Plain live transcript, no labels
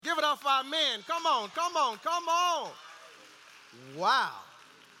Give it up for our men. Come on, come on, come on. Wow.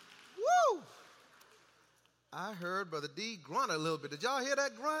 Woo. I heard Brother D grunt a little bit. Did y'all hear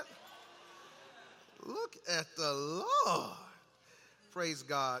that grunt? Look at the Lord. Praise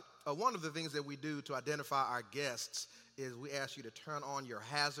God. One of the things that we do to identify our guests is we ask you to turn on your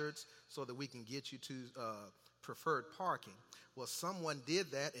hazards so that we can get you to preferred parking. Well, someone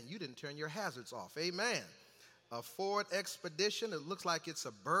did that and you didn't turn your hazards off. Amen. A Ford Expedition. It looks like it's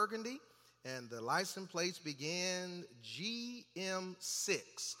a burgundy, and the license plates begin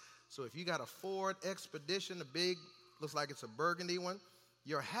GM6. So if you got a Ford Expedition, looks like it's a burgundy one,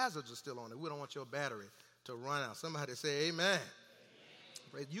 your hazards are still on it. We don't want your battery to run out. Somebody say amen.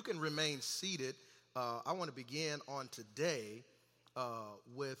 Amen. You can remain seated. I want to begin on today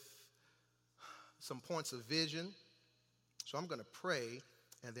with some points of vision. So I'm going to pray,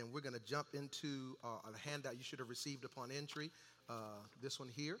 and then we're going to jump into a handout you should have received upon entry, this one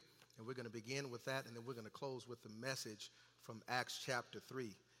here. And we're going to begin with that, and then we're going to close with the message from Acts chapter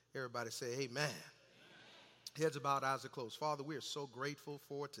 3. Everybody say amen. Amen. Heads are bowed, eyes are closed. Father, we are so grateful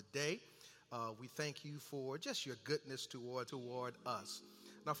for today. We thank you for just your goodness toward us.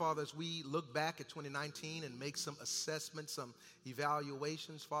 Now, Father, as we look back at 2019 and make some assessments, some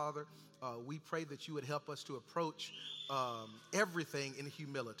evaluations, Father, we pray that you would help us to approach everything in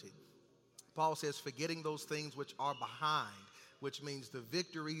humility. Paul says, forgetting those things which are behind, which means the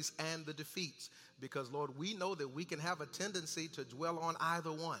victories and the defeats. Because, Lord, we know that we can have a tendency to dwell on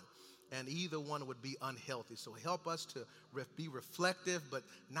either one, and either one would be unhealthy. So help us to be reflective, but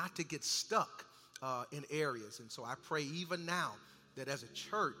not to get stuck in areas. And so I pray even now that as a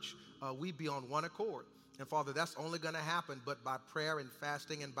church, we be on one accord. And Father, that's only going to happen but by prayer and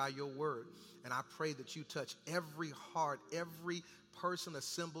fasting and by your word. And I pray that you touch every heart, every person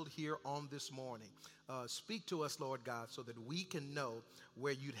assembled here on this morning. Speak to us, Lord God, so that we can know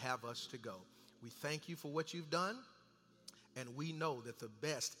where you'd have us to go. We thank you for what you've done, and we know that the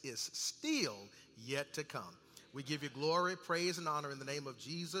best is still yet to come. We give you glory, praise, and honor in the name of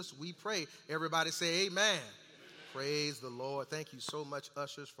Jesus. We pray. Everybody say amen. Praise the Lord. Thank you so much,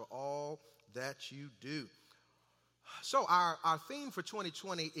 ushers, for all that you do. So our theme for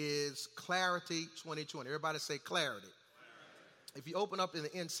 2020 is Clarity 2020. Everybody say clarity. If you open up in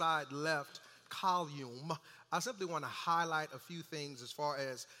the inside left column, I simply want to highlight a few things as far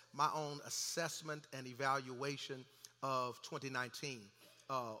as my own assessment and evaluation of 2019.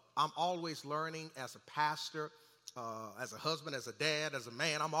 I'm always learning as a pastor, as a husband, as a dad, as a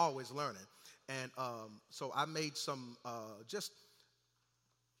man. I'm always learning. And so I made some, just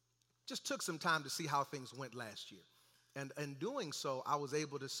took some time to see how things went last year. And in doing so, I was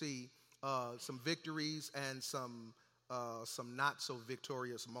able to see some victories and some not so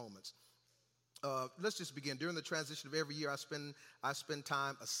victorious moments. Let's just begin. During the transition of every year, I spend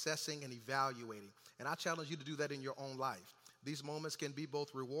time assessing and evaluating. And I challenge you to do that in your own life. These moments can be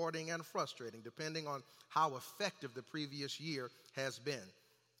both rewarding and frustrating, depending on how effective the previous year has been.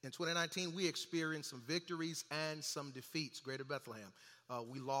 In 2019, we experienced some victories and some defeats. Greater Bethlehem.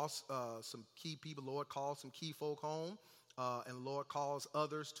 We lost some key people. Lord called some key folk home, and Lord calls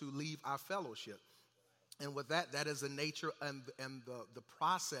others to leave our fellowship. And with that is the nature and the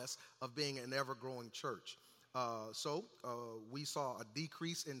process of being an ever-growing church. So we saw a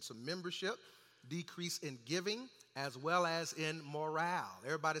decrease in some membership, decrease in giving, as well as in morale.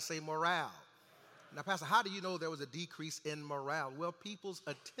 Everybody say morale. Now, Pastor, how do you know there was a decrease in morale? Well, people's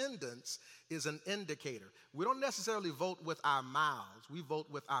attendance is an indicator. We don't necessarily vote with our mouths. We vote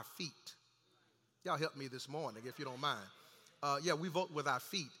with our feet. Y'all help me this morning, if you don't mind. We vote with our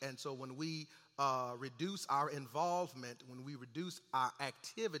feet. And so when we reduce our involvement, when we reduce our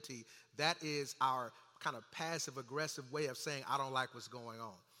activity, that is our kind of passive-aggressive way of saying, I don't like what's going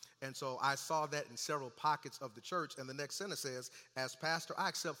on. And so I saw that in several pockets of the church. And the next sentence says, as pastor, I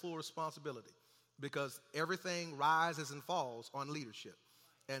accept full responsibility, because everything rises and falls on leadership.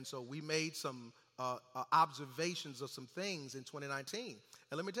 And so we made some observations of some things in 2019.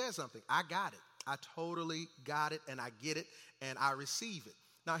 And let me tell you something. I got it. I totally got it, and I get it, and I receive it.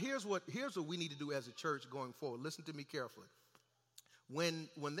 Now, here's what we need to do as a church going forward. Listen to me carefully. When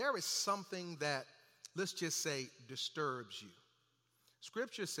there is something that, let's just say, disturbs you,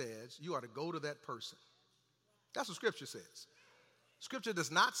 Scripture says you ought to go to that person. That's what Scripture says. Scripture does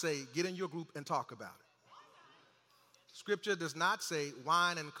not say get in your group and talk about it. Scripture does not say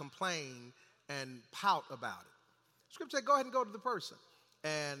whine and complain and pout about it. Scripture says go ahead and go to the person.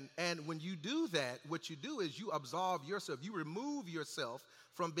 And when you do that, what you do is you absolve yourself. You remove yourself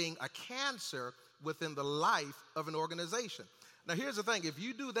from being a cancer within the life of an organization. Now, here's the thing. If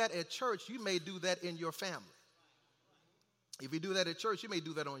you do that at church, you may do that in your family. If you do that at church, you may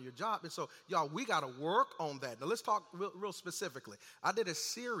do that on your job. And so, y'all, we got to work on that. Now, let's talk real specifically. I did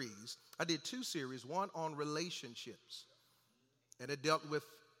two series, one on relationships. And it dealt with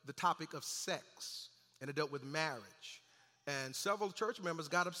the topic of sex. And it dealt with marriage. And several church members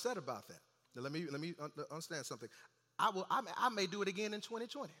got upset about that. Now, let me understand something. I may do it again in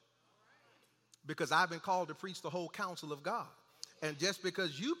 2020. Because I've been called to preach the whole counsel of God. And just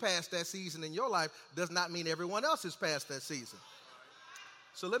because you passed that season in your life does not mean everyone else has passed that season.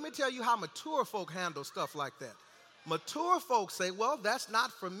 So let me tell you how mature folk handle stuff like that. Mature folks say, well, that's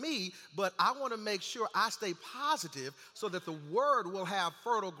not for me, but I want to make sure I stay positive so that the word will have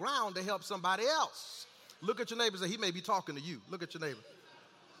fertile ground to help somebody else. Look at your neighbor and say, he may be talking to you. Look at your neighbor.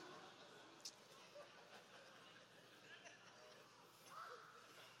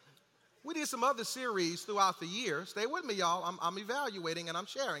 We did some other series throughout the year. Stay with me, y'all. I'm evaluating and I'm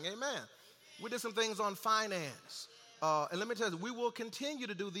sharing. Amen. We did some things on finance. And let me tell you, we will continue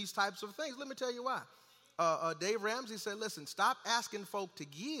to do these types of things. Let me tell you why. Dave Ramsey said, listen, stop asking folk to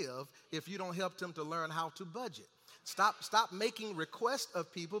give if you don't help them to learn how to budget. Stop making requests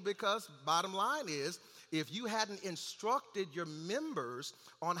of people, because bottom line is, if you hadn't instructed your members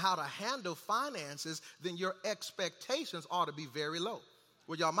on how to handle finances, then your expectations ought to be very low.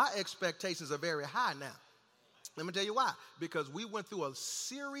 Well, y'all, my expectations are very high now. Let me tell you why. Because we went through a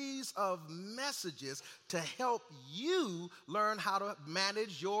series of messages to help you learn how to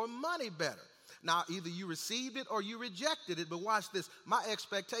manage your money better. Now, either you received it or you rejected it, but watch this. My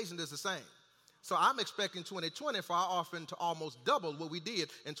expectation is the same. So I'm expecting 2020 for our offering to almost double what we did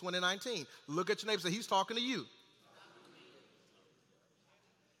in 2019. Look at your neighbor and say, he's talking to you.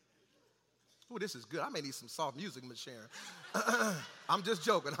 Ooh, this is good. I may need some soft music, Miss Sharon. I'm just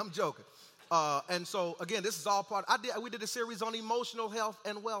joking. And so, again, this is all part. We did a series on emotional health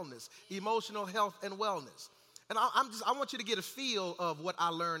and wellness. Emotional health and wellness. And I want you to get a feel of what I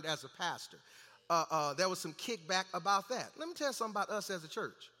learned as a pastor. There was some kickback about that. Let me tell you something about us as a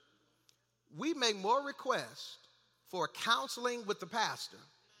church. We make more requests for counseling with the pastor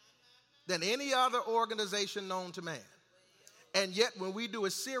than any other organization known to man. And yet, when we do a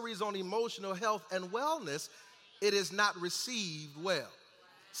series on emotional health and wellness, it is not received well.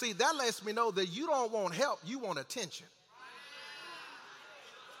 See, that lets me know that you don't want help, you want attention.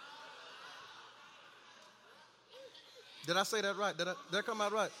 Did I say that right? Did that come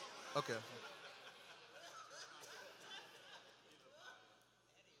out right? Okay.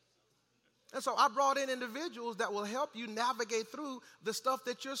 And so I brought in individuals that will help you navigate through the stuff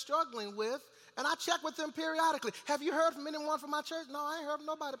that you're struggling with. And I check with them periodically. Have you heard from anyone from my church? No, I ain't heard from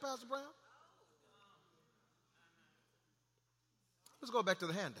nobody, Pastor Brown. Let's go back to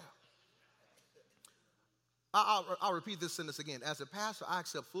the handout. I'll repeat this sentence again. As a pastor, I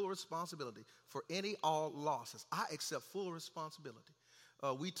accept full responsibility for all losses. I accept full responsibility.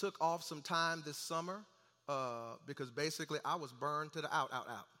 We took off some time this summer because basically I was burned to the out.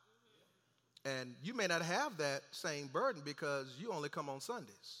 And you may not have that same burden because you only come on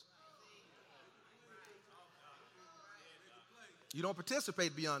Sundays. You don't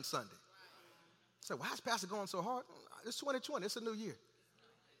participate beyond Sunday. So why is Pastor going so hard? It's 2020. It's a new year.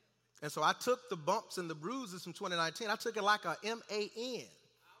 And so I took the bumps and the bruises from 2019. I took it like a MAN.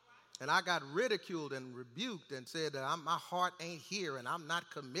 And I got ridiculed and rebuked and said that my heart ain't here and I'm not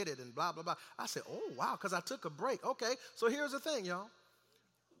committed and blah, blah, blah. I said, oh, wow, because I took a break. Okay, so here's the thing, y'all.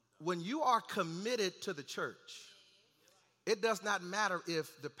 When you are committed to the church, it does not matter if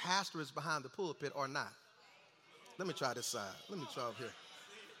the pastor is behind the pulpit or not. Let me try this side. Let me try up here.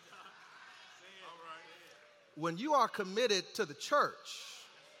 When you are committed to the church,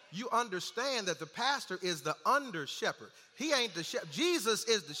 you understand that the pastor is the under shepherd. He ain't the shepherd. Jesus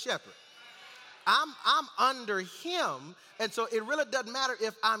is the shepherd. I'm under him, and so it really doesn't matter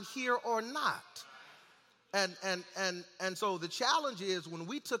if I'm here or not. And so the challenge is, when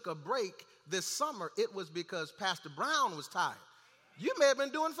we took a break this summer, it was because Pastor Brown was tired. You may have been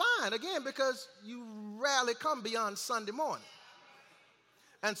doing fine, again, because you rarely come beyond Sunday morning.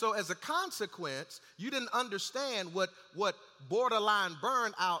 And so as a consequence, you didn't understand what borderline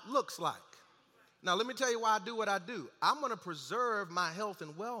burnout looks like. Now, let me tell you why I do what I do. I'm going to preserve my health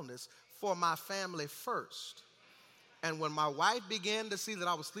and wellness for my family first. And when my wife began to see that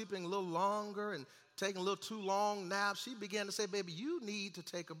I was sleeping a little longer and taking a little too long naps, she began to say, baby, you need to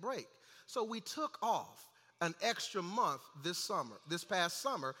take a break. So we took off an extra month this past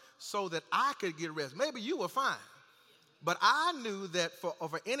summer, so that I could get rest. Maybe you were fine. But I knew that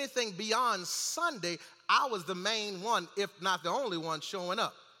for anything beyond Sunday, I was the main one, if not the only one, showing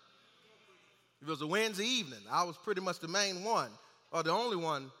up. If it was a Wednesday evening, I was pretty much the main one or the only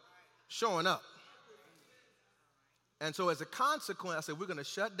one showing up. And so as a consequence, I said, we're going to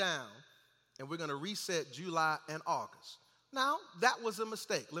shut down and we're going to reset July and August. Now, that was a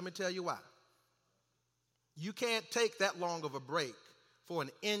mistake. Let me tell you why. You can't take that long of a break for an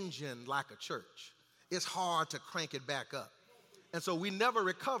engine like a church. It's hard to crank it back up. And so we never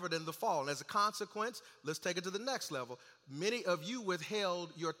recovered in the fall. And as a consequence, let's take it to the next level. Many of you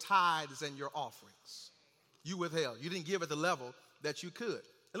withheld your tithes and your offerings. You withheld. You didn't give at the level that you could.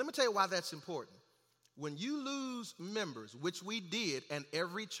 And let me tell you why that's important. When you lose members, which we did, and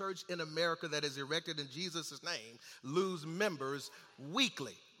every church in America that is erected in Jesus' name lose members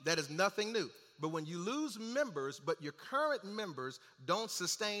weekly. That is nothing new. But when you lose members, but your current members don't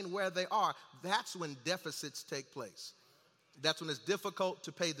sustain where they are, that's when deficits take place. That's when it's difficult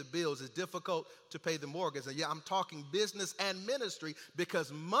to pay the bills. It's difficult to pay the mortgage. And yeah, I'm talking business and ministry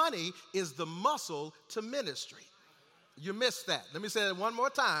because money is the muscle to ministry. You missed that. Let me say that one more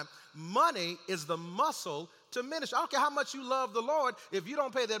time. Money is the muscle to ministry. I don't care how much you love the Lord. If you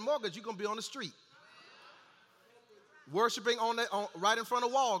don't pay that mortgage, you're going to be on the street. Worshiping right in front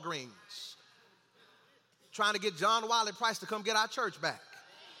of Walgreens. Trying to get John Wiley Price to come get our church back.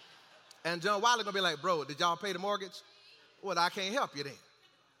 And John Wiley going to be like, bro, did y'all pay the mortgage? Well, I can't help you then.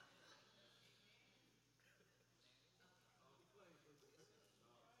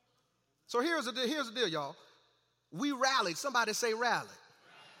 So here's the deal, y'all. We rallied. Somebody say rallied.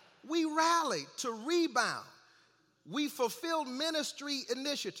 We rallied to rebound. We fulfilled ministry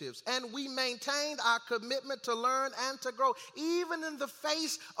initiatives, and we maintained our commitment to learn and to grow, even in the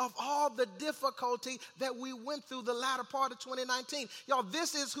face of all the difficulty that we went through the latter part of 2019. Y'all,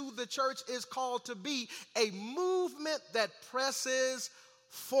 this is who the church is called to be, a movement that presses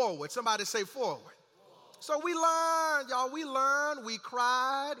forward. Somebody say forward. So we learned, y'all, we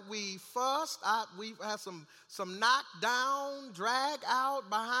cried, we fussed, we had some knocked down, drag out,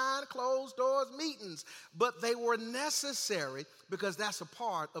 behind closed doors meetings, but they were necessary because that's a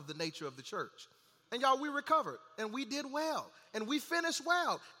part of the nature of the church. And y'all, we recovered and we did well and we finished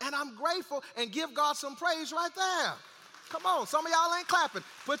well, and I'm grateful and give God some praise right there. Come on, some of y'all ain't clapping.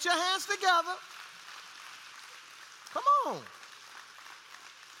 Put your hands together. Come on.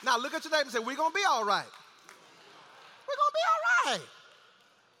 Now look at your neighbor and say, we're going to be all right. We're going to be all right.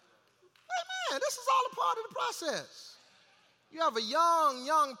 Amen. This is all a part of the process. You have a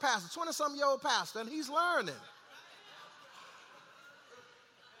young pastor, 20-something-year-old pastor, and he's learning.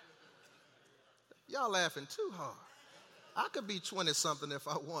 Y'all laughing too hard. I could be 20-something if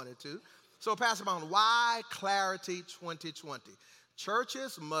I wanted to. So, Pastor Brown, why Clarity 2020?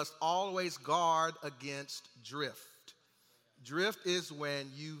 Churches must always guard against drift. Drift is when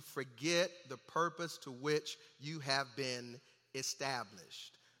you forget the purpose to which you have been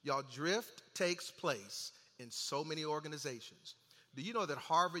established. Y'all, drift takes place in so many organizations. Do you know that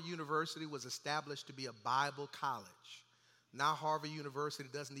Harvard University was established to be a Bible college? Now Harvard University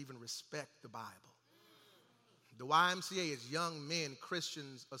doesn't even respect the Bible. The YMCA is Young Men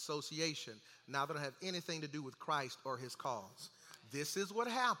Christians Association. Now they don't have anything to do with Christ or his cause. This is what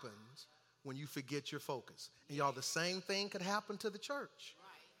happens when you forget your focus. And y'all, the same thing could happen to the church.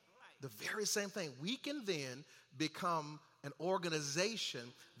 The very same thing. We can then become an organization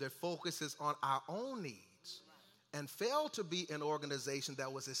that focuses on our own needs and fail to be an organization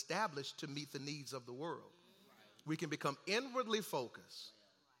that was established to meet the needs of the world. We can become inwardly focused,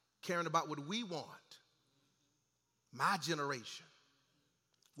 caring about what we want, my generation,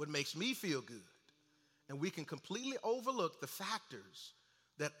 what makes me feel good. And we can completely overlook the factors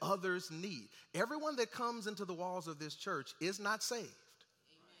that others need. Everyone that comes into the walls of this church is not saved.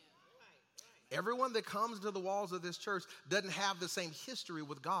 Everyone that comes into the walls of this church doesn't have the same history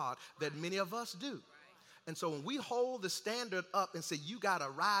with God that many of us do. And so when we hold the standard up and say, you got to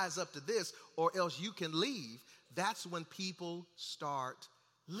rise up to this or else you can leave, that's when people start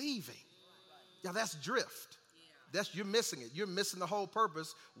leaving. Yeah, that's drift. You're missing it. You're missing the whole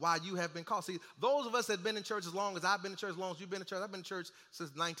purpose why you have been called. See, those of us that have been in church as long as I've been in church, as long as you've been in church, I've been in church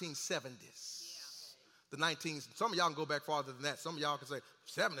since the 1970s. The 19s. Some of y'all can go back farther than that. Some of y'all can say,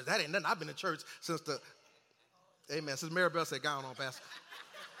 70s, that ain't nothing. I've been in church since amen. Since Maribel said, go on, Pastor.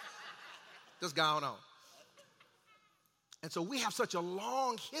 Just go on. And so we have such a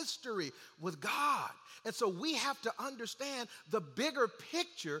long history with God. And so we have to understand the bigger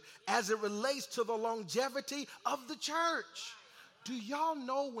picture as it relates to the longevity of the church. Do y'all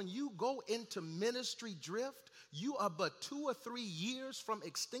know when you go into ministry drift, you are but 2 or 3 years from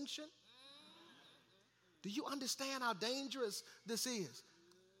extinction? Do you understand how dangerous this is?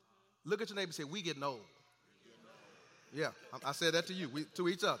 Look at your neighbor and say, we getting old. Yeah, I said that to you, to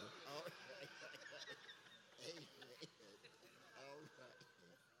each other.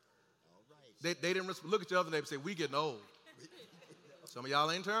 They didn't look at your other neighbor and say, we getting old. Some of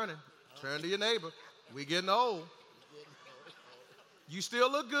y'all ain't turning. Turn to your neighbor. We getting old. You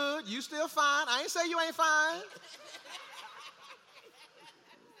still look good. You still fine. I ain't say you ain't fine.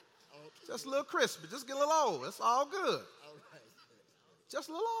 Just a little crispy. Just get a little old. It's all good. Just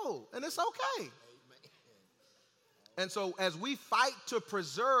a little old. And it's okay. And so as we fight to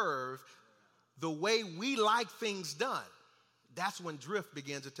preserve the way we like things done, that's when drift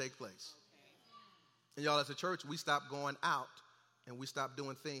begins to take place. And y'all, as a church, we stop going out and we stop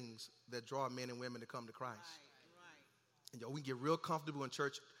doing things that draw men and women to come to Christ. And y'all, we get real comfortable in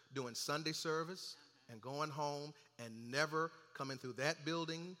church doing Sunday service and going home and never coming through that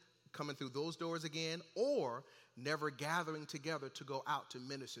building, coming through those doors again, or never gathering together to go out to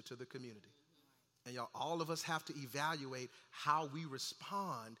minister to the community. And y'all, all of us have to evaluate how we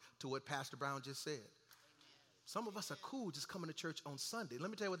respond to what Pastor Brown just said. Some of us are cool just coming to church on Sunday.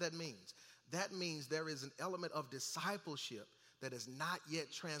 Let me tell you what that means. That means there is an element of discipleship that is not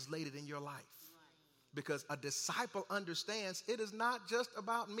yet translated in your life. Because a disciple understands it is not just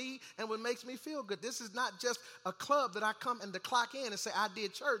about me and what makes me feel good. This is not just a club that I come and to clock in and say I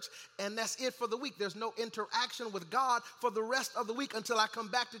did church and that's it for the week. There's no interaction with God for the rest of the week until I come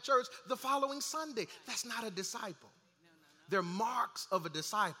back to church the following Sunday. That's not a disciple. They're marks of a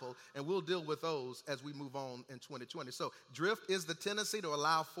disciple, and we'll deal with those as we move on in 2020. So drift is the tendency to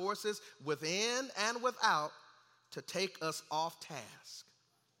allow forces within and without to take us off task.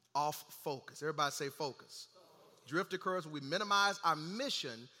 Off focus. Everybody say focus. Drift occurs when we minimize our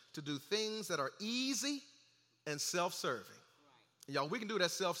mission to do things that are easy and self-serving. And y'all, we can do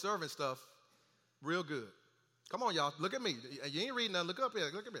that self-serving stuff real good. Come on, y'all. Look at me. You ain't reading nothing. Look up here.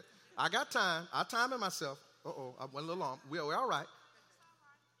 Look at me. I got time. I timing myself. Uh-oh. I went a little long. We're all right.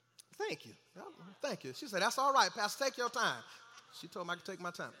 Thank you. Thank you. She said, that's all right, Pastor. Take your time. She told me I could take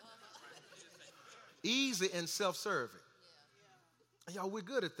my time. Easy and self-serving. And y'all, we're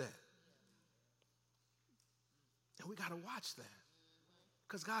good at that. And we got to watch that.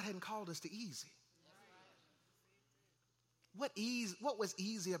 Because God hadn't called us to easy. What was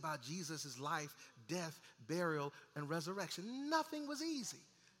easy about Jesus' life, death, burial, and resurrection? Nothing was easy.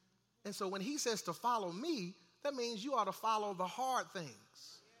 And so when he says to follow me, that means you ought to follow the hard things.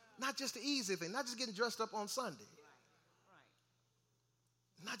 Not just the easy thing. Not just getting dressed up on Sunday.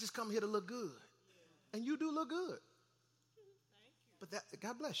 Not just come here to look good. And you do look good. But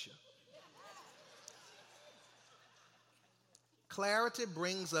God bless you. Clarity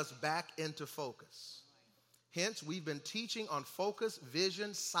brings us back into focus. Hence, we've been teaching on focus,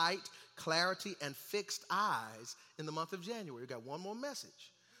 vision, sight, clarity, and fixed eyes in the month of January. We've got one more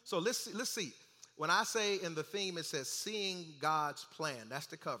message. So let's see. When I say in the theme, it says seeing God's plan. That's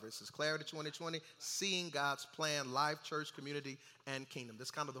the cover. It says Clarity 2020, seeing God's plan, life, church, community, and kingdom.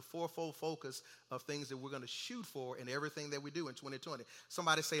 That's kind of the fourfold focus of things that we're going to shoot for in everything that we do in 2020.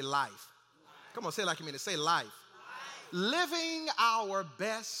 Somebody say life. Come on, say it like you mean it. Say life. Living our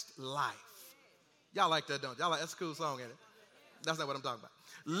best life. Y'all like that, don't you? Y'all like, that's a cool song, ain't it? That's not what I'm talking about.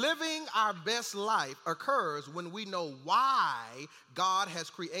 Living our best life occurs when we know why God has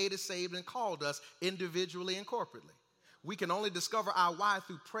created, saved, and called us individually and corporately. We can only discover our why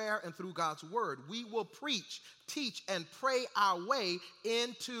through prayer and through God's word. We will preach, teach, and pray our way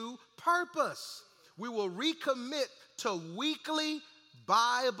into purpose. We will recommit to weekly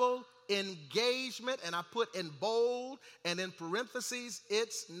Bible engagement, and I put in bold and in parentheses,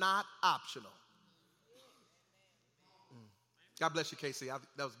 it's not optional. God bless you, Casey.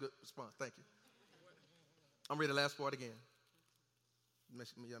 That was a good response. Thank you. I'm reading the last part again.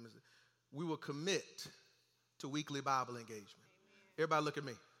 We will commit to weekly Bible engagement. Everybody look at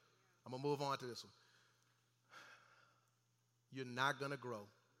me. I'm going to move on to this one. You're not going to grow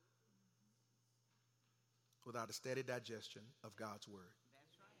without a steady digestion of God's word.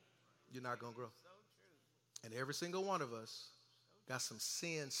 You're not going to grow. And every single one of us got some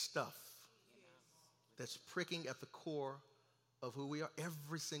sin stuff that's pricking at the core of who we are.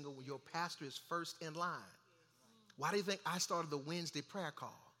 Every single one. Your pastor is first in line. Why do you think I started the Wednesday prayer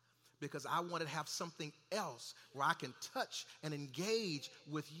call? Because I wanted to have something else where I can touch and engage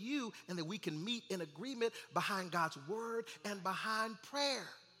with you and that we can meet in agreement behind God's word and behind prayer.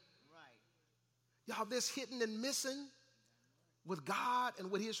 Right. Y'all, this hitting and missing with God and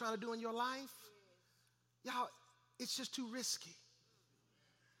what he is trying to do in your life, y'all, it's just too risky.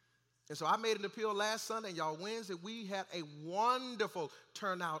 And so I made an appeal last Sunday, and y'all, Wednesday, we had a wonderful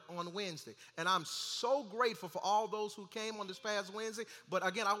turnout on Wednesday. And I'm so grateful for all those who came on this past Wednesday. But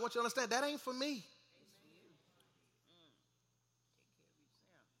again, I want you to understand, that ain't for me.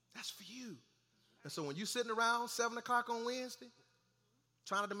 That's for you. And so when you're sitting around 7 o'clock on Wednesday,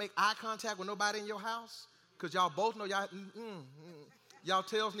 trying to make eye contact with nobody in your house because y'all both know y'all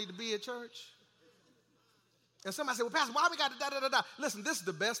tails need to be at church. And somebody said, well, Pastor, why we got to da-da-da-da? Listen, this is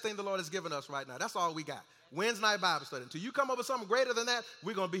the best thing the Lord has given us right now. That's all we got. Wednesday night Bible study. Until you come up with something greater than that,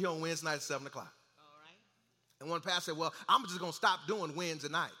 we're going to be here on Wednesday night at 7 o'clock. All right. And one pastor said, well, I'm just going to stop doing Wednesday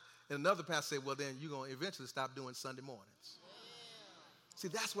night. And another pastor said, well, then you're going to eventually stop doing Sunday mornings. Yeah. See,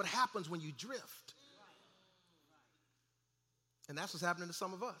 that's what happens when you drift. And that's what's happening to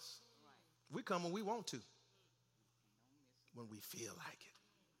some of us. We come when we want to, when we feel like it.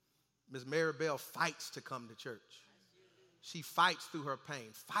 Miss Mary Bell fights to come to church. She fights through her pain,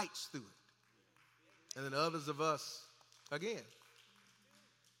 fights through it. And then others of us, again.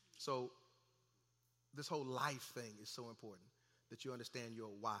 So this whole life thing is so important that you understand your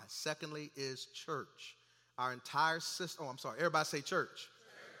why. Secondly is church. Our entire system, everybody say church.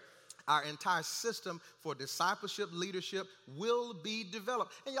 Our entire system for discipleship, leadership will be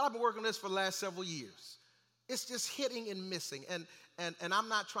developed. And y'all have been working on this for the last several years. It's just hitting and missing. And I'm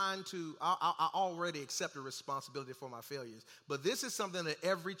not trying to, I already accept the responsibility for my failures. But this is something that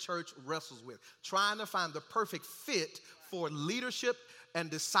every church wrestles with, trying to find the perfect fit for leadership and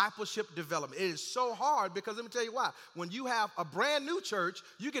discipleship development. It is so hard because let me tell you why. When you have a brand new church,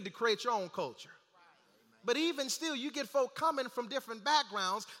 you get to create your own culture. But even still, you get folk coming from different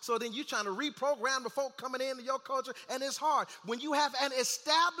backgrounds, so then you're trying to reprogram the folk coming into your culture, and it's hard. When you have an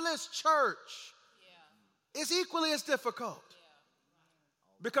established church, it's equally as difficult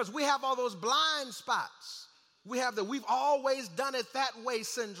because we have all those blind spots. We have the we've always done it that way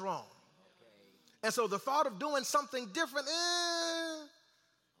syndrome. And so the thought of doing something different,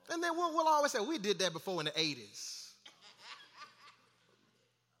 and then we'll always say, we did that before in the 80s.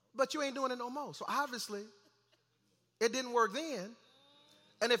 But you ain't doing it no more. So obviously, it didn't work then.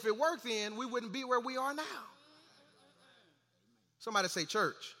 And if it worked then, we wouldn't be where we are now. Somebody say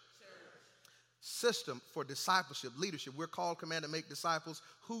church. System for discipleship, leadership. We're called, commanded to make disciples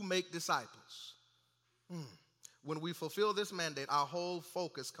who make disciples. When we fulfill this mandate, our whole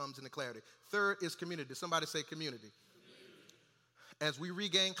focus comes into clarity. Third is community. Somebody say community. As we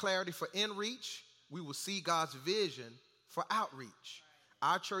regain clarity for in-reach, we will see God's vision for outreach.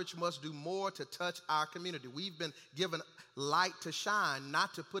 Our church must do more to touch our community. We've been given light to shine,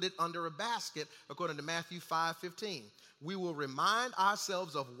 not to put it under a basket, according to Matthew 5:15. We will remind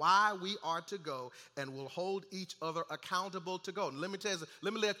ourselves of why we are to go, and will hold each other accountable to go. And let me tell you,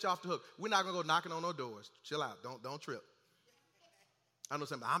 let me let you off the hook. We're not going to go knocking on no doors. Chill out. Don't trip. I know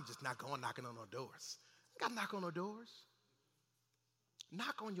something. I'm just not going knocking on no doors. You got to knock on no doors.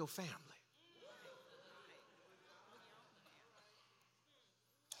 Knock on your family.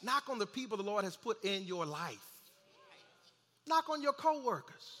 Knock on the people the Lord has put in your life. Knock on your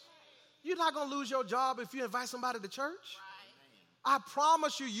coworkers. You're not going to lose your job if you invite somebody to church. I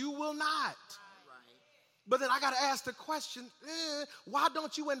promise you, you will not. But then I got to ask the question, why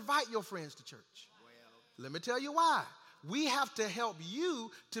don't you invite your friends to church? Let me tell you why. We have to help you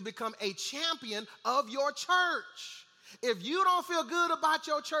to become a champion of your church. If you don't feel good about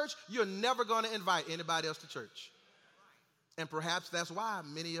your church, you're never going to invite anybody else to church. And perhaps that's why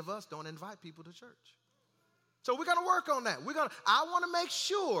many of us don't invite people to church. So we're going to work on that. I want to make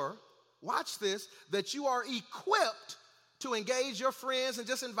sure, watch this, that you are equipped to engage your friends and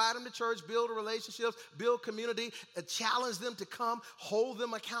just invite them to church, build relationships, build community, challenge them to come, hold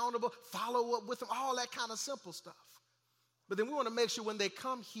them accountable, follow up with them, all that kind of simple stuff. But then we want to make sure when they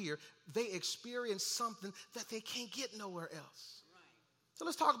come here, they experience something that they can't get nowhere else. So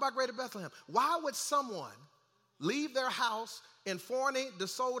let's talk about Greater Bethlehem. Why would someone leave their house in Forney,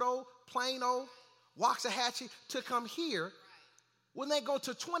 DeSoto, Plano, Waxahachie to come here when they go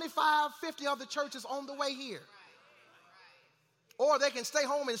to 25, 50 other churches on the way here? Or they can stay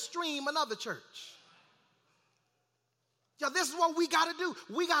home and stream another church. Yeah, this is what we got to do.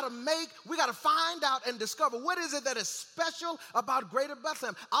 We got to find out and discover what is it that is special about Greater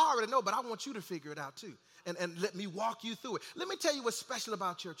Bethlehem. I already know, but I want you to figure it out too. And let me walk you through it. Let me tell you what's special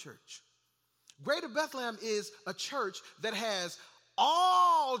about your church. Greater Bethlehem is a church that has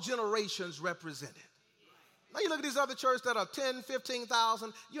all generations represented. Now you look at these other churches that are 10,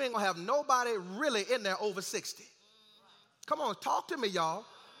 15,000, you ain't going to have nobody really in there over 60. Come on, talk to me, y'all.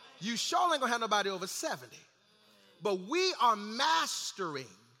 You sure ain't going to have nobody over 70. But we are mastering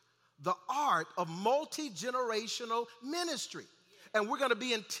the art of multi-generational ministry. And we're going to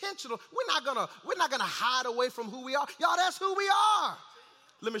be intentional. We're not going to hide away from who we are. Y'all, that's who we are.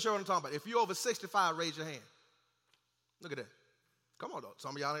 Let me show you what I'm talking about. If you're over 65, raise your hand. Look at that. Come on, though.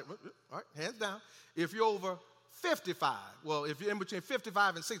 Some of y'all ain't. All right, hands down. If you're over 55, well, if you're in between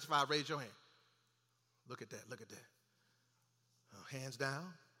 55 and 65, raise your hand. Look at that. Look at that. Oh, Hands down.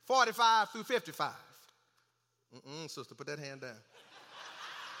 45 through 55. Sister, put that hand down.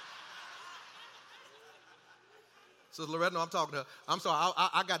 Sister Loretta, no, I'm talking to her. I'm sorry,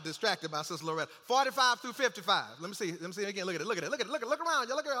 I got distracted by Sister Loretta. 45 through 55. Let me see again. Look at it. Look around.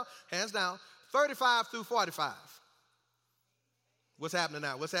 Y'all look around. Hands down. 35 through 45. What's happening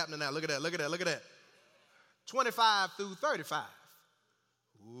now? Look at that. 25 through 35.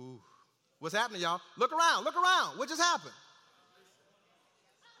 Ooh. What's happening, y'all? Look around. What just happened?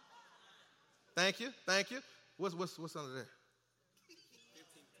 Thank you. What's under there?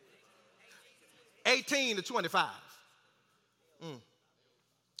 18 to 25.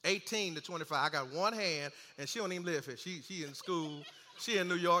 18 to 25. I got one hand, and she don't even live here. She in school. She in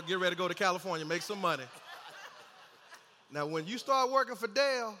New York. Get ready to go to California, make some money. Now, when you start working for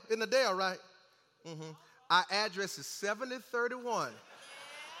Dale, in the Dale, right? Our address is 7031.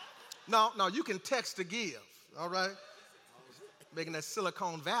 No, you can text to give, all right? Making that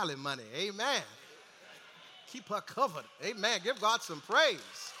Silicon Valley money. Amen. Keep her covered. Amen. Give God some praise.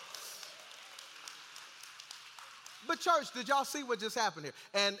 But church, did y'all see what just happened here?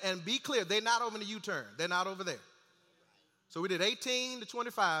 And be clear, they're not over in the U-turn. They're not over there. So we did 18 to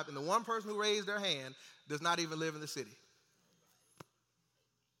 25, and the one person who raised their hand does not even live in the city.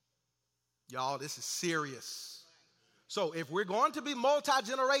 Y'all, this is serious. So if we're going to be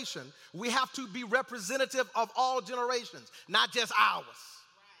multi-generation, we have to be representative of all generations, not just ours.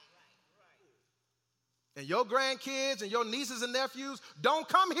 And your grandkids and your nieces and nephews don't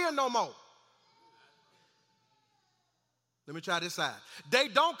come here no more. Let me try this side. They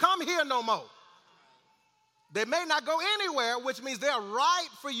don't come here no more. They may not go anywhere, which means they're right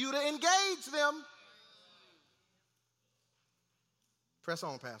for you to engage them. Press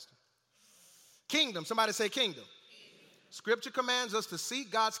on, Pastor. Kingdom. Somebody say kingdom. Scripture commands us to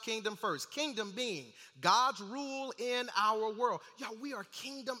seek God's kingdom first. Kingdom being God's rule in our world. Y'all, we are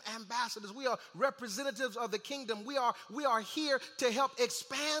kingdom ambassadors. We are representatives of the kingdom. We are here to help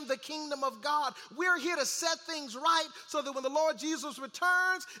expand the kingdom of God. We're here to set things right so that when the Lord Jesus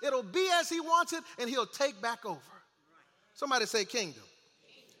returns, it'll be as he wants it and he'll take back over. Somebody say kingdom.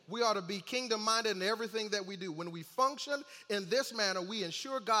 We ought to be kingdom-minded in everything that we do. When we function in this manner, we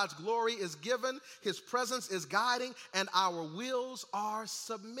ensure God's glory is given, his presence is guiding, and our wills are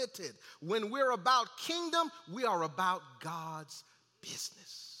submitted. When we're about kingdom, we are about God's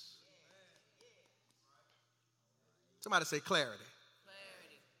business. Somebody say clarity.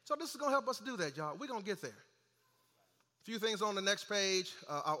 So this is going to help us do that, y'all. We're going to get there. A few things on the next page.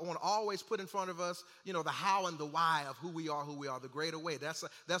 I want to always put in front of us, the how and the why of who we are, the greater way. That's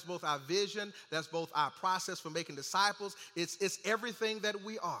both our vision. That's both our process for making disciples. It's everything that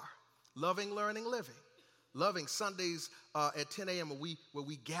we are. Loving, learning, living. Loving Sundays at 10 a.m. where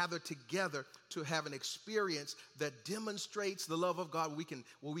we gather together to have an experience that demonstrates the love of God,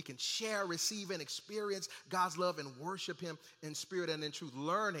 where we can share, receive, and experience God's love and worship him in spirit and in truth.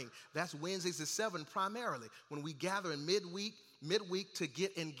 Learning, that's Wednesdays at 7 primarily, when we gather in midweek to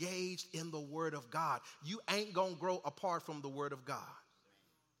get engaged in the Word of God. You ain't going to grow apart from the Word of God.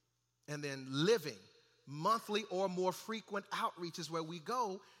 And then living, monthly or more frequent outreaches where we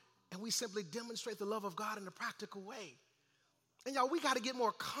go and we simply demonstrate the love of God in a practical way. And y'all, we got to get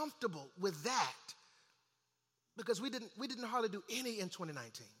more comfortable with that because we didn't hardly do any in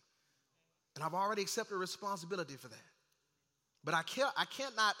 2019. And I've already accepted responsibility for that. But I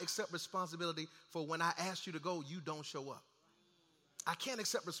cannot accept responsibility for when I ask you to go, you don't show up. I can't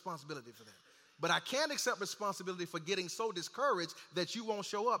accept responsibility for that. But I can accept responsibility for getting so discouraged that you won't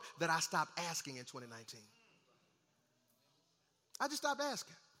show up that I stopped asking in 2019. I just stopped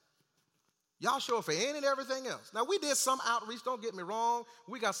asking. Y'all show up for any and everything else. Now, we did some outreach, don't get me wrong.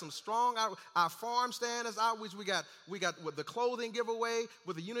 We got some strong our farm standers outreach. We got with the clothing giveaway,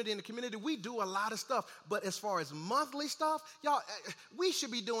 with the unity in the community. We do a lot of stuff. But as far as monthly stuff, y'all, we should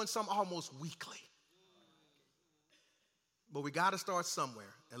be doing some almost weekly. But we got to start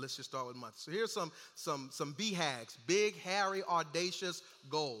somewhere, and let's just start with months. So here's some BHAGs, big, hairy, audacious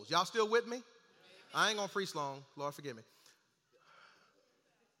goals. Y'all still with me? I ain't going to preach long. Lord, forgive me.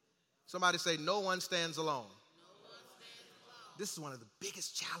 Somebody say, no one stands alone. This is one of the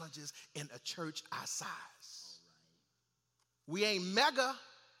biggest challenges in a church our size. We ain't mega,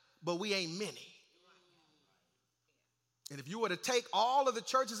 but we ain't many. And if you were to take all of the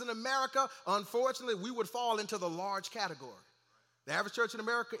churches in America, unfortunately, we would fall into the large category. The average church in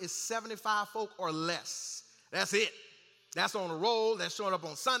America is 75 folk or less. That's it. That's on a roll. That's showing up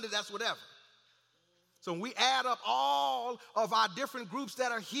on Sunday. That's whatever. So when we add up all of our different groups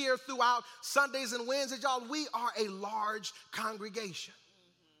that are here throughout Sundays and Wednesdays, y'all, we are a large congregation.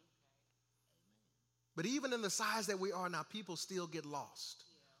 But even in the size that we are now, people still get lost.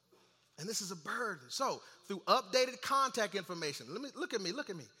 And this is a burden. So through updated contact information, look at me.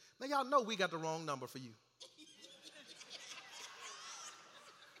 Now y'all know we got the wrong number for you.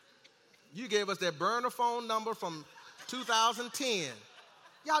 You gave us that burner phone number from 2010.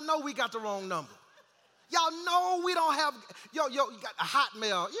 Y'all know we got the wrong number. Y'all know we don't have, you got a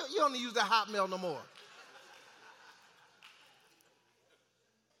Hotmail. You don't use that Hotmail no more.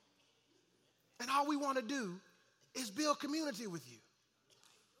 And all we want to do is build community with you.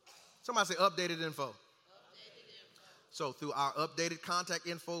 Somebody say updated info. So through our updated contact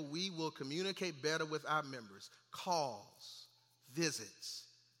info, we will communicate better with our members. Calls, visits,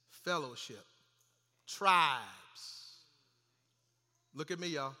 fellowship, tribes. Look at me,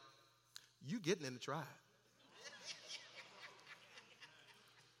 y'all. You getting in the tribe.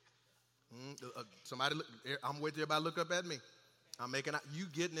 Somebody, I'm waiting for everybody to look up at me. I'm making out, you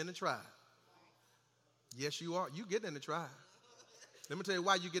getting in the tribe. Yes, you are. You getting in the tribe. Let me tell you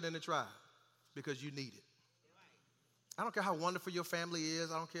why you get in the tribe. Because you need it. I don't care how wonderful your family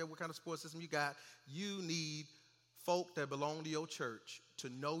is. I don't care what kind of support system you got. You need folk that belong to your church to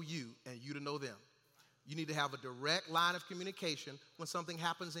know you and you to know them. You need to have a direct line of communication when something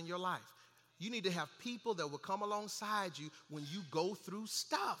happens in your life. You need to have people that will come alongside you when you go through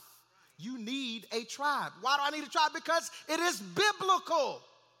stuff. You need a tribe. Why do I need a tribe? Because it is biblical.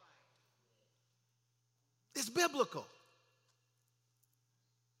 It's biblical.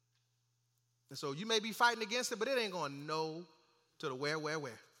 And so you may be fighting against it, but it ain't going no to the where.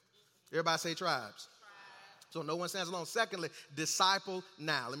 Everybody say tribes. So no one stands alone. Secondly, disciple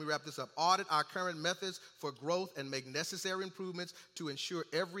now. Let me wrap this up. Audit our current methods for growth and make necessary improvements to ensure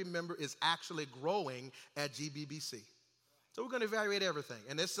every member is actually growing at GBBC. So we're going to evaluate everything.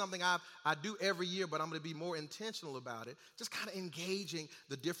 And this is something I do every year, but I'm going to be more intentional about it. Just kind of engaging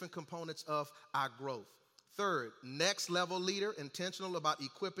the different components of our growth. Third, next level leader, intentional about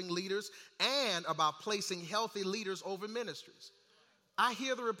equipping leaders and about placing healthy leaders over ministries. I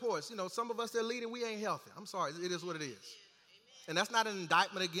hear the reports, some of us that are leading, we ain't healthy. I'm sorry, it is what it is. And that's not an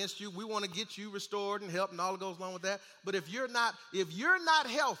indictment against you. We want to get you restored and help and all that goes along with that. But if you're not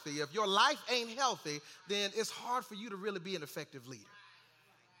healthy, if your life ain't healthy, then it's hard for you to really be an effective leader.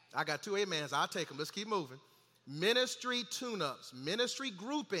 I got 2 amens. I'll take them. Let's keep moving. Ministry tune-ups, ministry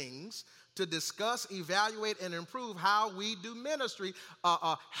groupings to discuss, evaluate, and improve how we do ministry.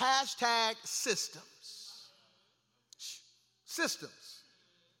 Hashtag systems. Systems.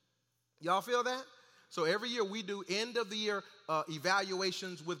 Y'all feel that? So every year we do end of the year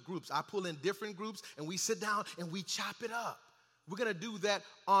evaluations with groups. I pull in different groups and we sit down and we chop it up. We're going to do that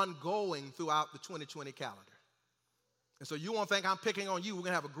ongoing throughout the 2020 calendar. And so you won't think I'm picking on you. We're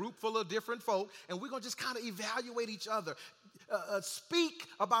going to have a group full of different folk and we're going to just kind of evaluate each other. Speak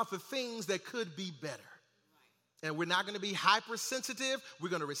about the things that could be better. And we're not going to be hypersensitive. We're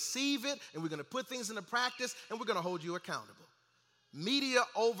going to receive it and we're going to put things into practice and we're going to hold you accountable. Media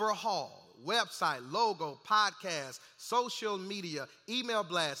overhaul, website, logo, podcast, social media, email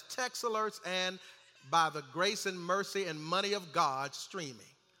blasts, text alerts, and by the grace and mercy and money of God, streaming.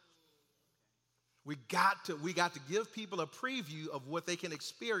 We got to give people a preview of what they can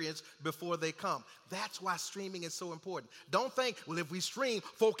experience before they come. That's why streaming is so important. Don't think, well, if we stream,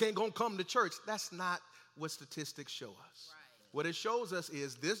 folk ain't going to come to church. That's not what statistics show us. Right. What it shows us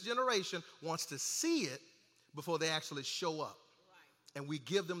is this generation wants to see it before they actually show up. And we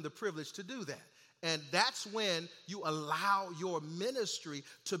give them the privilege to do that. And that's when you allow your ministry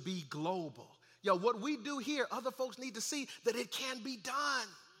to be global. What we do here, other folks need to see that it can be done.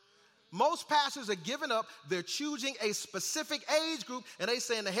 Most pastors are giving up. They're choosing a specific age group, and they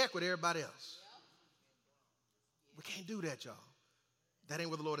saying the heck with everybody else. We can't do that, y'all. That ain't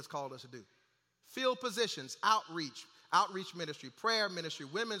what the Lord has called us to do. Fill positions, outreach ministry, prayer ministry,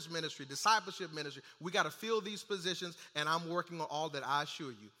 women's ministry, discipleship ministry. We got to fill these positions, and I'm working on all that, I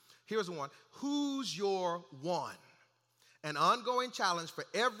assure you. Here's one. Who's your one? An ongoing challenge for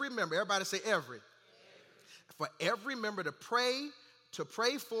every member. Everybody say every. For every member to pray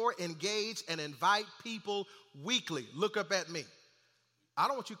for, engage, and invite people weekly. Look up at me. I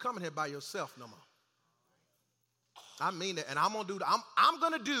don't want you coming here by yourself no more. I mean that, and I'm gonna do. I'm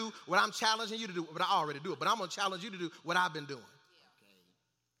gonna do what I'm challenging you to do, but I already do it. But I'm gonna challenge you to do what I've been doing.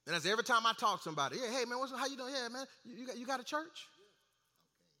 Yeah. And that's every time I talk to somebody. Yeah, hey man, how you doing? Yeah, man, you got a church?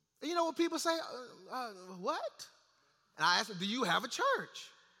 Yeah. And you know what people say? What? And I ask them, do you have a church?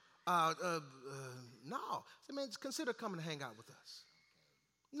 No. I said, man, just consider coming to hang out with us.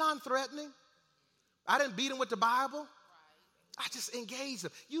 Non-threatening. I didn't beat them with the Bible. I just engaged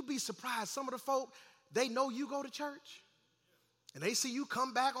them. You'd be surprised. Some of the folk, they know you go to church. And they see you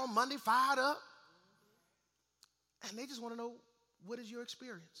come back on Monday fired up. And they just want to know, what is your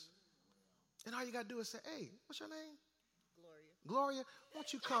experience? And all you got to do is say, hey, what's your name? Gloria,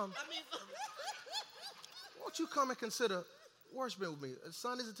 won't you come? Won't you come and consider worshiping with me?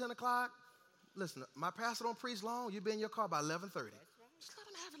 Sundays at 10 o'clock. Listen, my pastor don't preach long. You'll be in your car by 11:30. Just let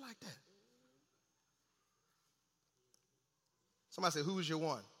him have it like that. Somebody say, who's your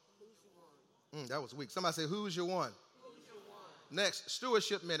one? That was weak. Somebody say, who's your one? Next,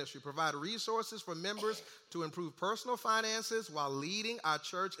 stewardship ministry. Provide resources for members to improve personal finances while leading our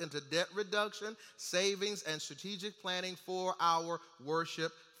church into debt reduction, savings, and strategic planning for our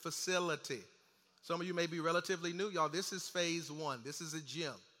worship facility. Some of you may be relatively new. Y'all, this is phase 1. This is a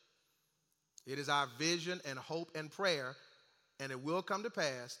gym. It is our vision and hope and prayer, and it will come to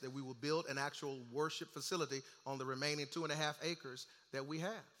pass that we will build an actual worship facility on the remaining 2.5 acres that we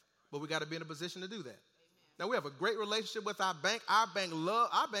have. But we got to be in a position to do that. Now, we have a great relationship with our bank. Our bank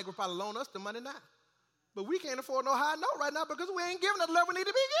will probably loan us the money now. But we can't afford no high note right now because we ain't giving at the level we need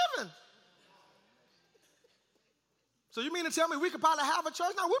to be given. So you mean to tell me we could probably have a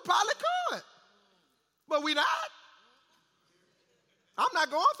church now? We probably could. But we not. I'm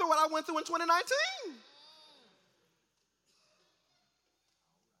not going through what I went through in 2019.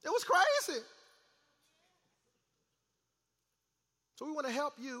 It was crazy. So we want to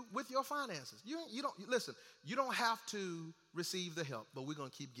help you with your finances. You don't have to receive the help, but we're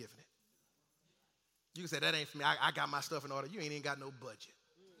going to keep giving it. You can say, that ain't for me. I got my stuff in order. You ain't even got no budget.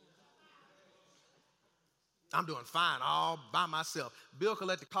 I'm doing fine all by myself. Bill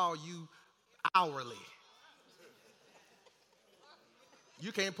Collector call you hourly.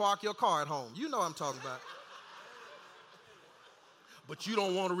 You can't park your car at home. You know what I'm talking about. But you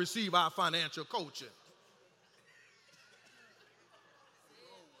don't want to receive our financial coaching.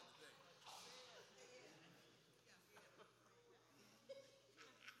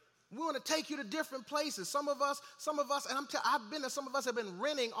 We want to take you to different places. Some of us, and I've been there, some of us have been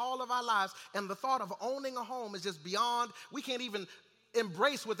renting all of our lives, and the thought of owning a home is just beyond, we can't even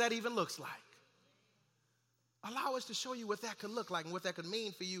embrace what that even looks like. Allow us to show you what that could look like and what that could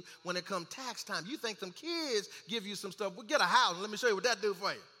mean for you when it comes tax time. You think them kids give you some stuff. Well, get a house and let me show you what that do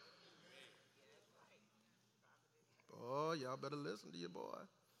for you. Oh, y'all better listen to your boy.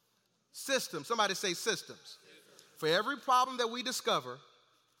 Systems. Somebody say systems. For every problem that we discover,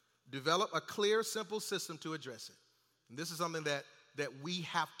 develop a clear, simple system to address it. And this is something that we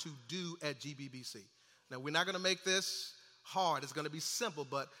have to do at GBBC. Now, we're not going to make this hard. It's going to be simple,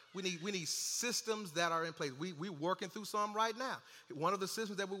 but we need systems that are in place. We're working through some right now. One of the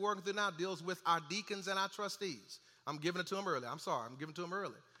systems that we're working through now deals with our deacons and our trustees. I'm giving it to them early. I'm giving it to them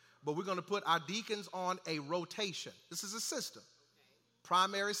early. But we're going to put our deacons on a rotation. This is a system.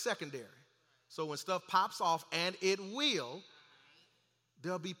 Primary, secondary. So when stuff pops off, and it will,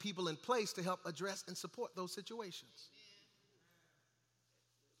 there'll be people in place to help address and support those situations.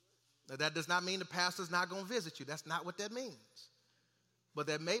 Now, that does not mean the pastor's not going to visit you. That's not what that means. But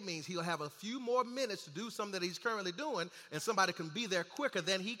that may means he'll have a few more minutes to do something that he's currently doing, and somebody can be there quicker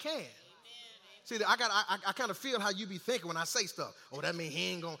than he can. See, I kind of feel how you be thinking when I say stuff. Oh, that means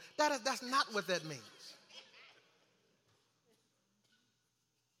he ain't going. That's not what that means.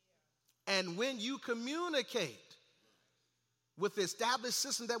 And when you communicate with the established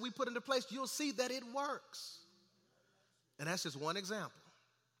system that we put into place, you'll see that it works. And that's just one example.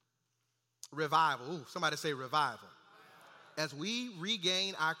 Revival. Ooh, somebody say revival. As we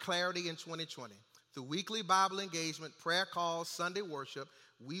regain our clarity in 2020, through weekly Bible engagement, prayer calls, Sunday worship,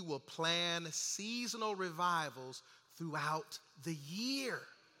 we will plan seasonal revivals throughout the year.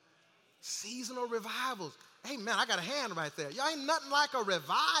 Seasonal revivals. Hey, man, I got a hand right there. Y'all ain't nothing like a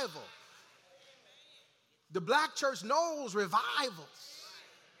revival. The black church knows revivals.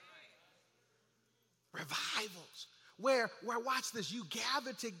 Revivals. Where, watch this, you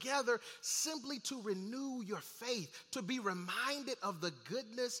gather together simply to renew your faith, to be reminded of the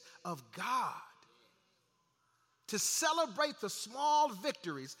goodness of God, to celebrate the small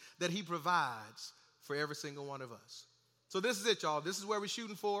victories that he provides for every single one of us. So this is it, y'all. This is where we're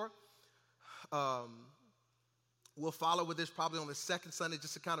shooting for. We'll follow with this probably on the second Sunday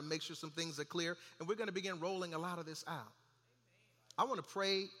just to kind of make sure some things are clear. And we're going to begin rolling a lot of this out. I want to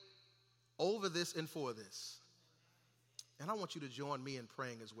pray over this and for this. And I want you to join me in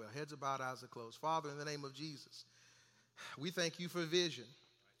praying as well. Heads are bowed, eyes are closed. Father, in the name of Jesus, we thank you for vision.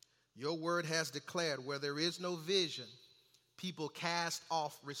 Your word has declared where there is no vision, people cast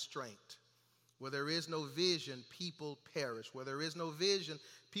off restraint. Where there is no vision, people perish. Where there is no vision,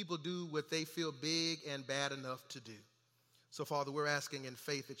 people do what they feel big and bad enough to do. So, Father, we're asking in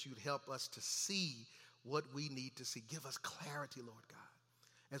faith that you'd help us to see what we need to see. Give us clarity, Lord God.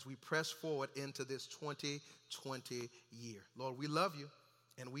 as we press forward into this 2020 year. Lord, we love you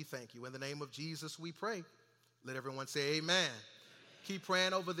and we thank you. In the name of Jesus, we pray. Let everyone say amen. Amen. Keep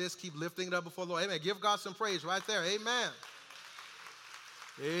praying over this. Keep lifting it up before the Lord. Amen. Give God some praise right there. Amen.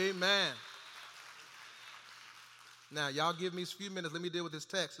 Amen. Now, y'all give me a few minutes. Let me deal with this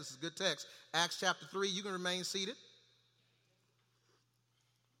text. This is a good text. Acts chapter 3. You can remain seated.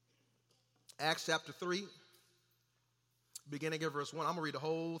 Acts chapter 3, beginning at verse 1. I'm going to read the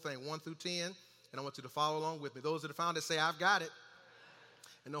whole thing, 1 through 10, and I want you to follow along with me. Those that have found it, say, I've got it.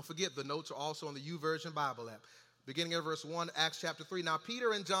 And don't forget, the notes are also on the YouVersion Bible app. Beginning at verse 1, Acts chapter 3. Now,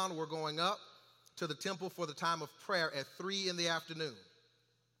 Peter and John were going up to the temple for the time of prayer at 3 in the afternoon.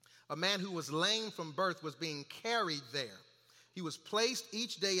 A man who was lame from birth was being carried there. He was placed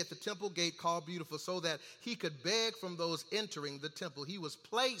each day at the temple gate called Beautiful so that he could beg from those entering the temple. He was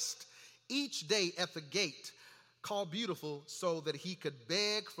placed each day at the gate called Beautiful so that he could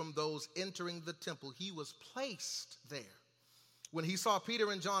beg from those entering the temple. He was placed there. When he saw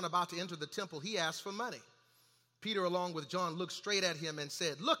Peter and John about to enter the temple, he asked for money. Peter, along with John, looked straight at him and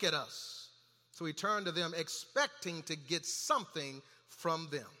said, look at us. So he turned to them, expecting to get something from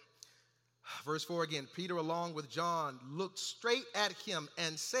them. Verse 4 again, Peter, along with John, looked straight at him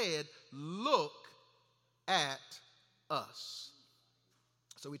and said, look at us.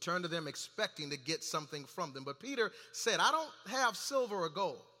 So he turned to them, expecting to get something from them. But Peter said, I don't have silver or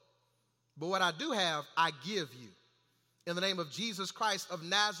gold, but what I do have, I give you. In the name of Jesus Christ of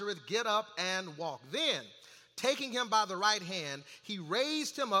Nazareth, get up and walk. Then, taking him by the right hand, he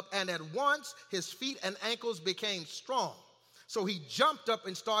raised him up, and at once his feet and ankles became strong. So he jumped up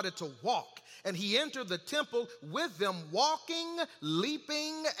and started to walk, and he entered the temple with them, walking,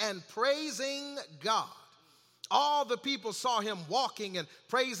 leaping, and praising God. All the people saw him walking and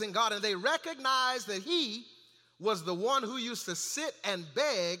praising God, and they recognized that he was the one who used to sit and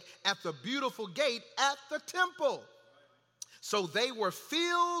beg at the Beautiful gate at the temple. So they were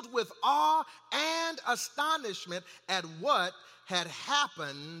filled with awe and astonishment at what had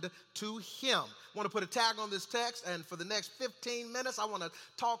happened to him. I want to put a tag on this text, and for the next 15 minutes, I want to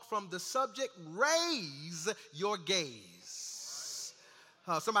talk from the subject, raise your gaze.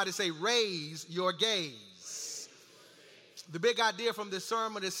 Somebody say, raise your gaze. The big idea from this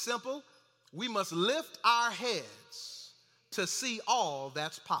sermon is simple. We must lift our heads to see all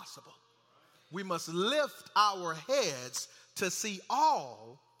that's possible. We must lift our heads to see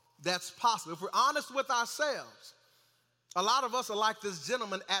all that's possible. If we're honest with ourselves, a lot of us are like this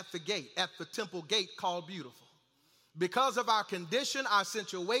gentleman at the gate, at the temple gate called Beautiful. Because of our condition, our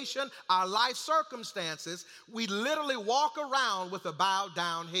situation, our life circumstances, we literally walk around with a bowed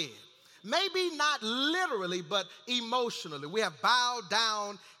down head. Maybe not literally, but emotionally. We have bowed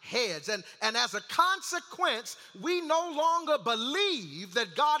down heads. And as a consequence, we no longer believe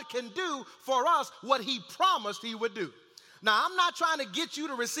that God can do for us what he promised he would do. Now, I'm not trying to get you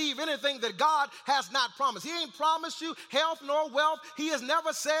to receive anything that God has not promised. He ain't promised you health nor wealth. He has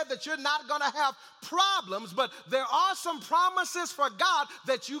never said that you're not going to have problems, but there are some promises for God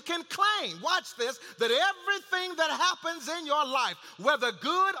that you can claim. Watch this, that everything that happens in your life, whether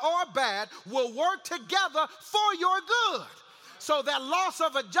good or bad, will work together for your good. So that loss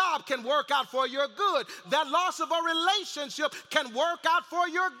of a job can work out for your good. That loss of a relationship can work out for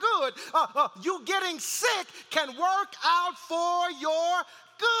your good. You getting sick can work out for your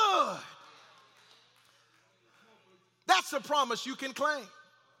good. That's a promise you can claim.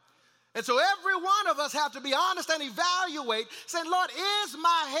 And so every one of us have to be honest and evaluate, saying, Lord, is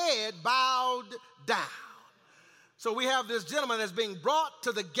my head bowed down? So we have this gentleman that's being brought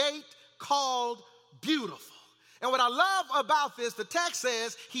to the gate called Beautiful. And what I love about this, the text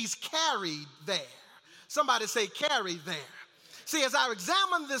says he's carried there. Somebody say carried there. See, as I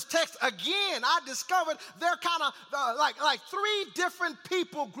examined this text again, I discovered there are kind of like three different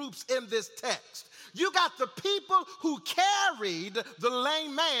people groups in this text. You got the people who carried the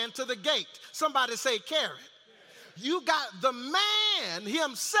lame man to the gate. Somebody say carried. You got the man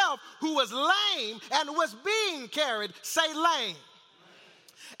himself who was lame and was being carried. Say lame.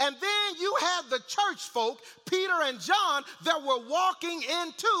 And then you had the church folk, Peter and John, that were walking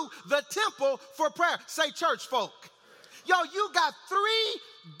into the temple for prayer. Say church folk. Yo, you got three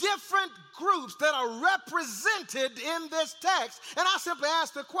different groups that are represented in this text. And I simply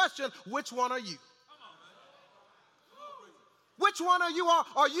ask the question, which one are you? Which one are you?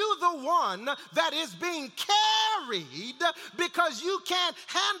 Are you the one that is being carried because you can't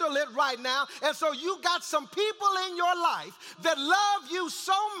handle it right now? And so you got some people in your life that love you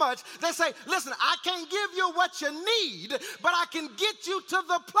so much, they say, listen, I can't give you what you need, but I can get you to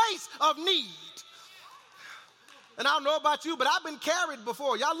the place of need. And I don't know about you, but I've been carried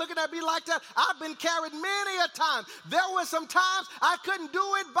before. Y'all looking at me like that? I've been carried many a time. There were some times I couldn't do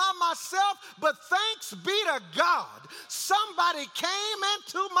it by myself, but thanks be to God, somebody came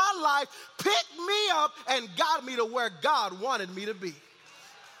into my life, picked me up, and got me to where God wanted me to be.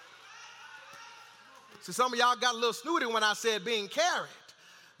 See, some of y'all got a little snooty when I said being carried.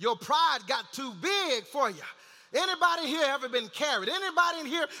 Your pride got too big for you. Anybody here ever been carried? Anybody in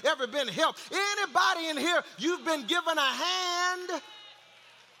here ever been helped? Anybody in here, you've been given a hand?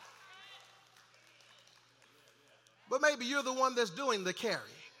 But maybe you're the one that's doing the carrying.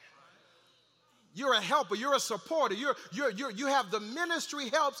 You're a helper, you're a supporter, you have the ministry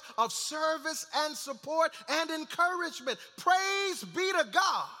helps of service and support and encouragement. Praise be to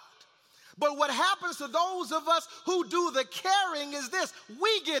God. But what happens to those of us who do the carrying is this: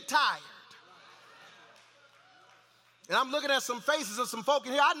 we get tired. And I'm looking at some faces of some folk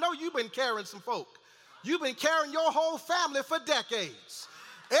in here. I know you've been carrying some folk. You've been carrying your whole family for decades.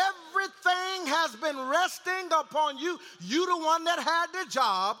 Everything has been resting upon you. You the one that had the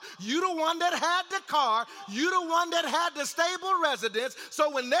job. You the one that had the car. You the one that had the stable residence. So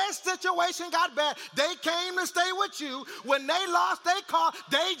when their situation got bad, they came to stay with you. When they lost their car,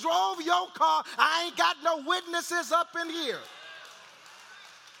 they drove your car. I ain't got no witnesses up in here.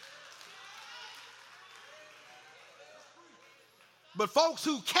 But folks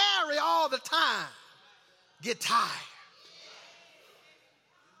who carry all the time get tired.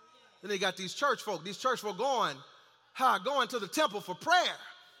 Then they got these church folk going to the temple for prayer,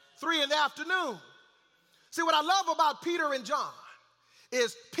 3 in the afternoon. See, what I love about Peter and John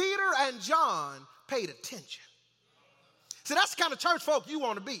is Peter and John paid attention. See, that's the kind of church folk you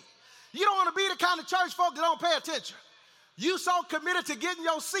want to be. You don't want to be the kind of church folk that don't pay attention. You so committed to getting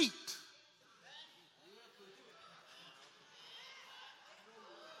your seat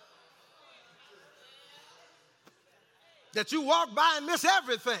that you walk by and miss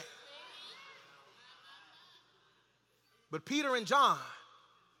everything. But Peter and John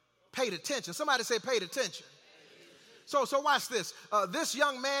paid attention. Somebody say paid attention. So watch this. This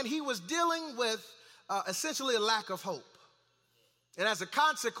young man, he was dealing with essentially a lack of hope. And as a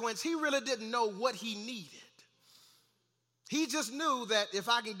consequence, he really didn't know what he needed. He just knew that if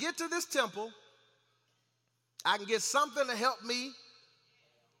I can get to this temple, I can get something to help me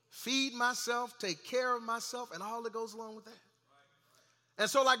feed myself, take care of myself, and all that goes along with that. And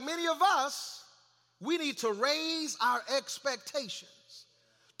so like many of us, we need to raise our expectations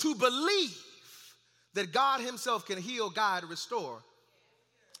to believe that God himself can heal, guide, restore,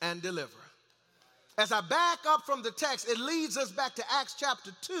 and deliver. As I back up from the text, it leads us back to Acts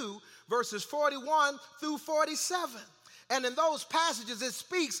chapter 2, verses 41 through 47. And in those passages, it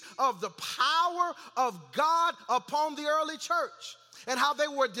speaks of the power of God upon the early church and how they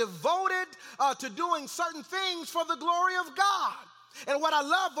were devoted to doing certain things for the glory of God. And what I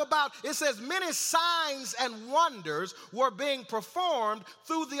love about it says many signs and wonders were being performed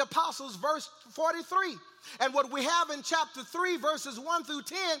through the apostles, verse 43. And what we have in chapter 3, verses 1 through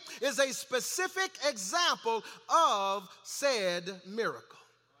 10 is a specific example of said miracle.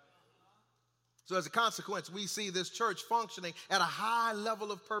 So as a consequence, we see this church functioning at a high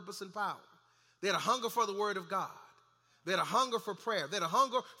level of purpose and power. They had a hunger for the word of God. They had a hunger for prayer. They had a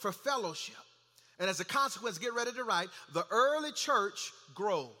hunger for fellowship. And as a consequence, get ready to write, the early church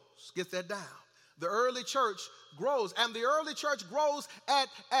grows. Get that down. The early church grows. And the early church grows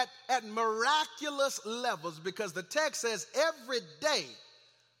at miraculous levels because the text says every day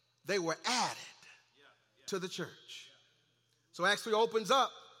they were added to the church. So Acts 3 opens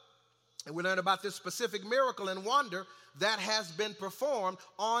up and we learn about this specific miracle and wonder that has been performed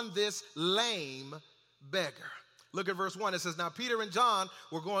on this lame beggar. Look at verse 1. It says, now Peter and John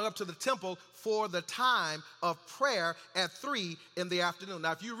were going up to the temple for the time of prayer at 3 in the afternoon.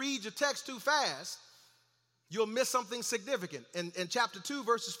 Now, if you read your text too fast, you'll miss something significant. In chapter 2,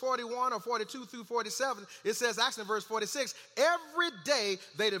 verses 41 or 42 through 47, it says, actually in verse 46, every day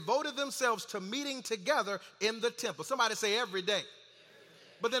they devoted themselves to meeting together in the temple. Somebody say every day.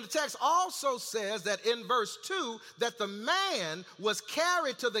 But then the text also says that in verse 2, that the man was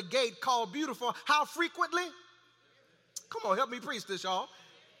carried to the gate called Beautiful. How frequently? Come on, help me preach this, y'all.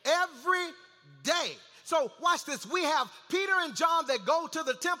 Every day. So watch this. We have Peter and John that go to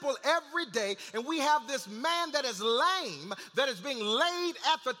the temple every day, and we have this man that is lame that is being laid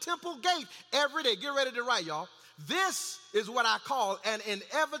at the temple gate every day. Get ready to write, y'all. This is what I call an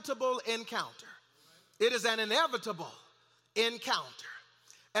inevitable encounter. It is an inevitable encounter.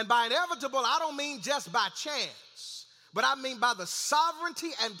 And by inevitable, I don't mean just by chance, but I mean by the sovereignty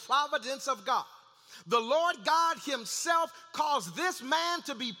and providence of God. The Lord God himself caused this man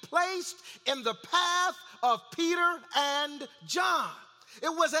to be placed in the path of Peter and John. It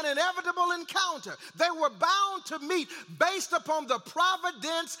was an inevitable encounter. They were bound to meet based upon the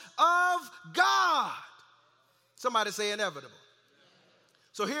providence of God. Somebody say inevitable.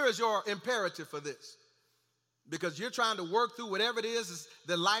 So here is your imperative for this. Because you're trying to work through whatever it is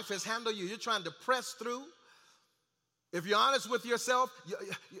that life has handled you. You're trying to press through. If you're honest with yourself,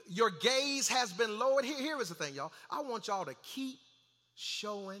 your gaze has been lowered. Here is the thing, y'all. I want y'all to keep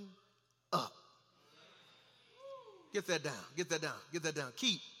showing up. Get that down. Get that down. Get that down.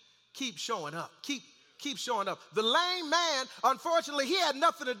 Keep showing up. Keep showing up. The lame man, unfortunately, he had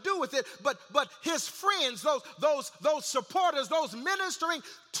nothing to do with it, but his friends, those supporters, those ministering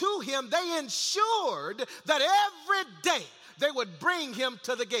to him, they ensured that every day they would bring him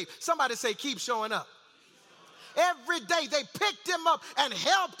to the gate. Somebody say, keep showing up. Every day they picked him up and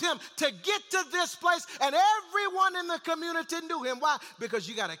helped him to get to this place, and everyone in the community knew him. Why? Because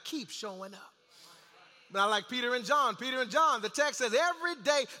you got to keep showing up. But I like Peter and John. Peter and John, the text says every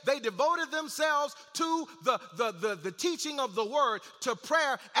day they devoted themselves to the teaching of the word, to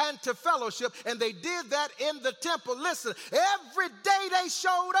prayer and to fellowship, and they did that in the temple. Listen, every day they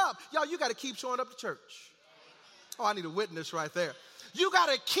showed up. Y'all, you got to keep showing up to church. Oh, I need a witness right there. You got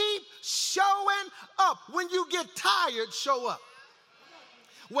to keep showing up. When you get tired, show up.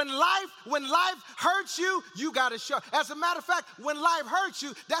 When life hurts you, you got to show. As a matter of fact, when life hurts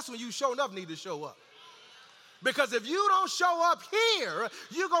you, that's when you sure enough need to show up. Because if you don't show up here,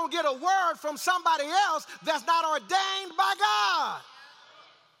 you're going to get a word from somebody else that's not ordained by God.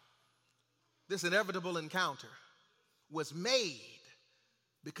 This inevitable encounter was made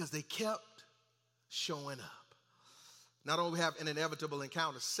because they kept showing up. Not only do we have an inevitable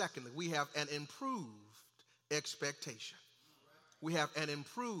encounter, secondly, we have an improved expectation. We have an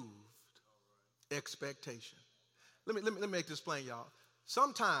improved expectation. Let me make this plain, y'all.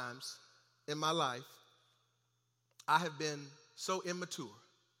 Sometimes in my life, I have been so immature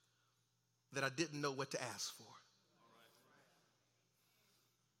that I didn't know what to ask for.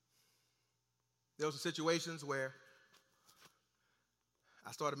 There were some situations where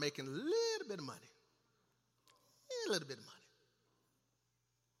I started making a little bit of money.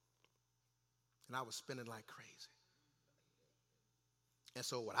 And I was spending like crazy. And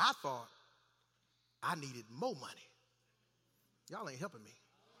so what I thought, I needed more money. Y'all ain't helping me.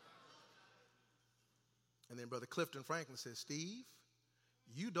 And then Brother Clifton Franklin says, Steve,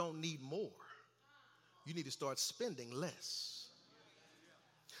 you don't need more. You need to start spending less.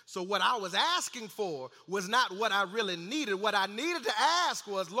 So what I was asking for was not what I really needed. What I needed to ask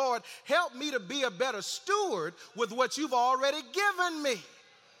was, Lord, help me to be a better steward with what you've already given me.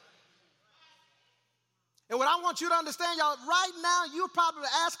 And what I want you to understand, y'all, right now you're probably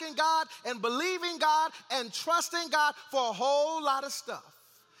asking God and believing God and trusting God for a whole lot of stuff.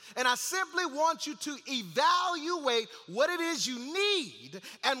 And I simply want you to evaluate what it is you need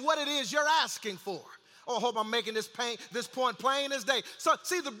and what it is you're asking for. Oh, I hope I'm making this point plain as day. So,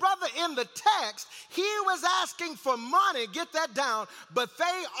 see, the brother in the text, he was asking for money, get that down, but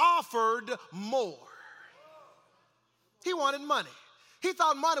they offered more. He wanted money. He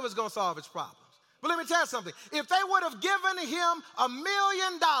thought money was going to solve his problems. But let me tell you something. If they would have given him $1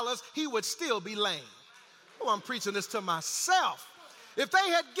 million, he would still be lame. Oh, I'm preaching this to myself. If they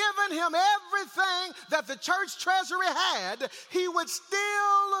had given him everything that the church treasury had, he would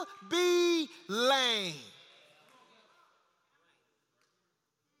still be lame.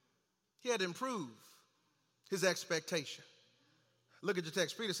 He had improved his expectation. Look at your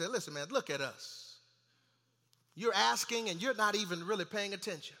text. Peter said, listen, man, look at us. You're asking and you're not even really paying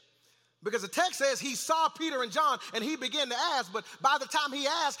attention. Because the text says he saw Peter and John and he began to ask, but by the time he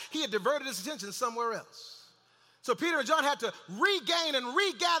asked, he had diverted his attention somewhere else. So Peter and John had to regain and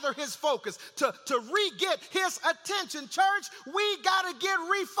regather his focus, to re-get his attention. Church, we got to get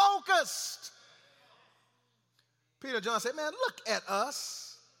refocused. Peter and John said, man, look at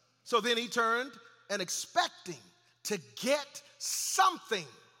us. So then he turned and expecting to get something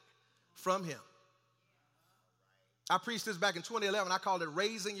from him. I preached this back in 2011. I called it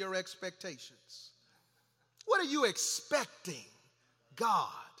Raising Your Expectations. What are you expecting God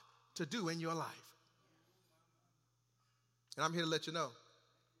to do in your life? And I'm here to let you know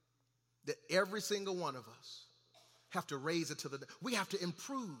that every single one of us have to raise it to we have to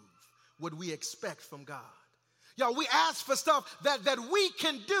improve what we expect from God. Y'all, we ask for stuff that we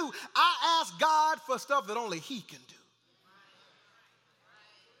can do. I ask God for stuff that only he can do.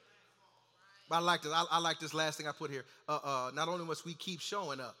 But I like this last thing I put here. Not only must we keep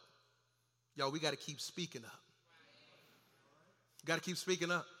showing up, y'all, we got to keep speaking up. Got to keep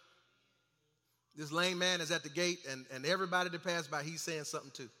speaking up. This lame man is at the gate, and everybody that passed by, he's saying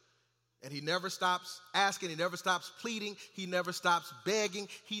something too. And he never stops asking. He never stops pleading. He never stops begging.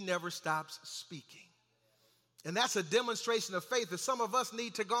 He never stops speaking. And that's a demonstration of faith that some of us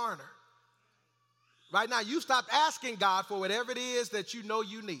need to garner. Right now, you stop asking God for whatever it is that you know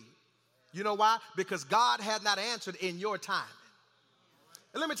you need. You know why? Because God had not answered in your time.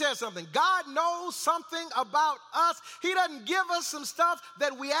 And let me tell you something. God knows something about us. He doesn't give us some stuff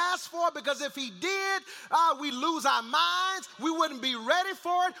that we ask for, because if he did, we lose our minds. We wouldn't be ready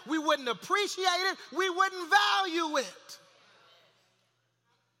for it. We wouldn't appreciate it. We wouldn't value it.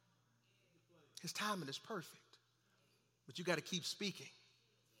 His timing is perfect. But you got to keep speaking.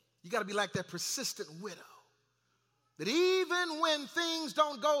 You got to be like that persistent widow, that even when things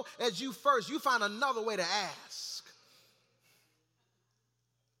don't go as you first, you find another way to ask.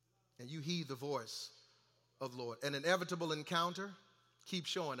 And you heed the voice of the Lord. An inevitable encounter, keep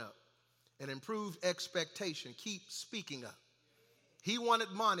showing up. An improved expectation, keep speaking up. He wanted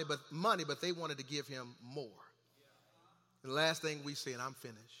money, but they wanted to give him more. And the last thing we see, and I'm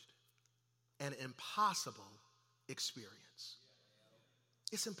finished, an impossible experience.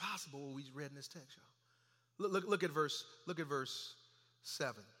 It's impossible what we read in this text, y'all. Look at verse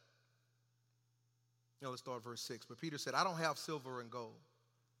 7. Let's start at verse 6. But Peter said, I don't have silver and gold,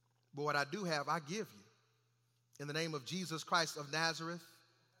 but what I do have, I give you. In the name of Jesus Christ of Nazareth,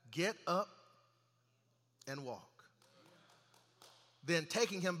 get up and walk. Then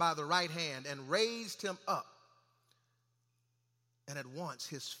taking him by the right hand and raised him up, and at once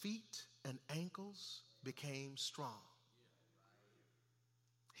his feet and ankles became strong.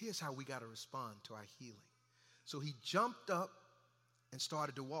 Here's how we got to respond to our healing. So he jumped up and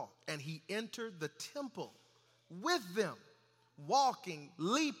started to walk. And he entered the temple with them, walking,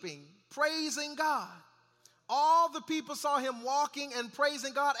 leaping, praising God. All the people saw him walking and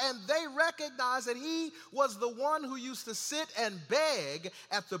praising God, and they recognized that he was the one who used to sit and beg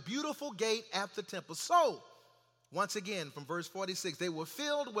at the beautiful gate at the temple. So, once again, from verse 46, they were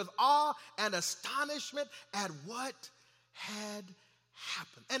filled with awe and astonishment at what had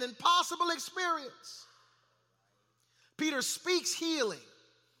happened. An impossible experience. Peter speaks healing,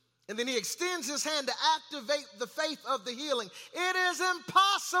 and then he extends his hand to activate the faith of the healing. It is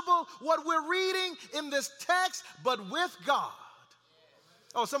impossible what we're reading in this text, but with God.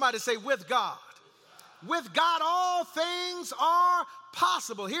 Oh, somebody say, with God. With God, all things are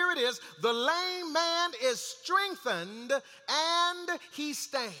possible. Here it is. The lame man is strengthened, and he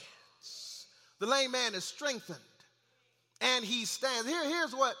stands. The lame man is strengthened, and he stands.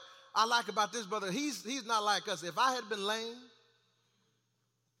 Here's what I like about this brother. He's not like us. If I had been lame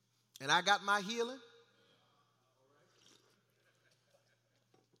and I got my healing,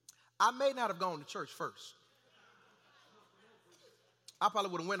 I may not have gone to church first. I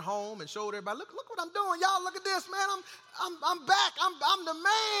probably would have went home and showed everybody, look what I'm doing. Y'all, look at this, man. I'm back. I'm the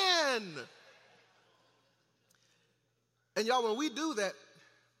man. And y'all, when we do that,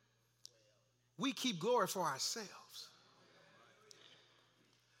 we keep glory for ourselves.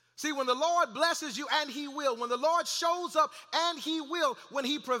 See, when the Lord blesses you, and he will, when the Lord shows up, and he will, when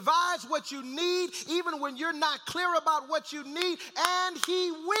he provides what you need, even when you're not clear about what you need, and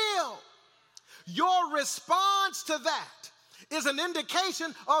he will, your response to that is an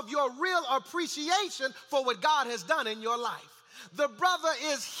indication of your real appreciation for what God has done in your life. The brother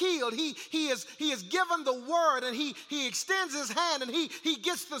is healed. He is given the word, and he extends his hand, and he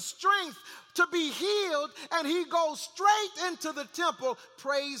gets the strength to be healed, and he goes straight into the temple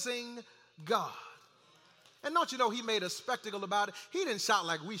praising God. And don't you know, he made a spectacle about it. He didn't shout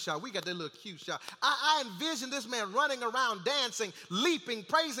like we shout. We got that little cute shout. I envision this man running around, dancing, leaping,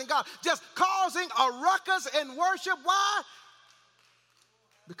 praising God, just causing a ruckus in worship. Why?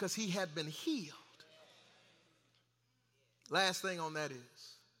 Because he had been healed. Last thing on that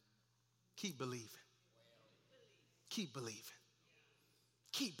is, keep believing. Keep believing.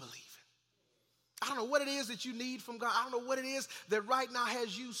 Keep believing. I don't know what it is that you need from God. I don't know what it is that right now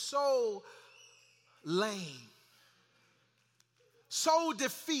has you so lame, so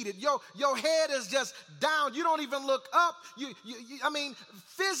defeated. Your head is just down. You don't even look up.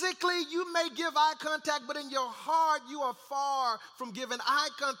 Physically, you may give eye contact, but in your heart, you are far from giving eye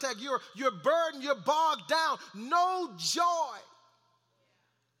contact. You're burdened. You're bogged down. No joy.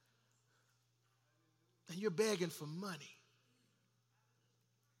 And you're begging for money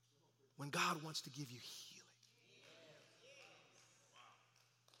when God wants to give you healing.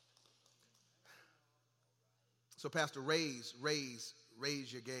 So, Pastor, raise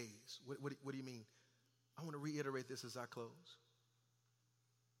your gaze. What do you mean? I want to reiterate this as I close.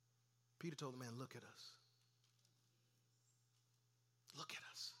 Peter told the man, look at us. Look at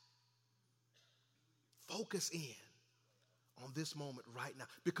us. focus in on this moment right now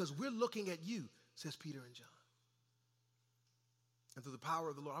because we're looking at you, says Peter and John. And through the power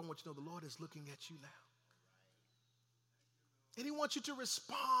of the Lord, I want you to know the Lord is looking at you now. And he wants you to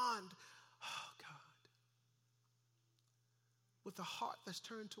respond, oh God, with a heart that's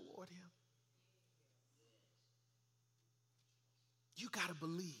turned toward him. You got to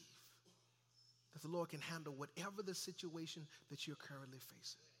believe that the Lord can handle whatever the situation that you're currently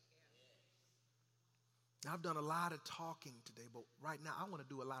facing. Now, I've done a lot of talking today, but right now I want to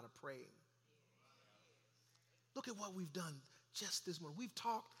do a lot of praying. Look at what we've done just this morning. We've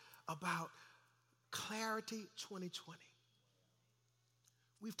talked about Clarity 2020.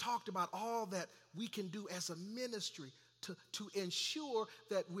 We've talked about all that we can do as a ministry to ensure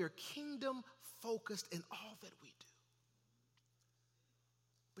that we're kingdom focused in all that we do.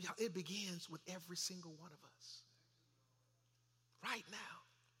 But y'all, it begins with every single one of us. Right now.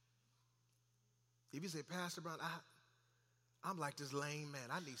 If you say, Pastor Brown, I'm like this lame man.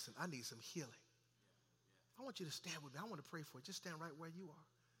 I need some healing. I want you to stand with me. I want to pray for you. Just stand right where you are.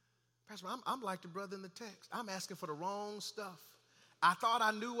 Pastor Brown, I'm like the brother in the text. I'm asking for the wrong stuff. I thought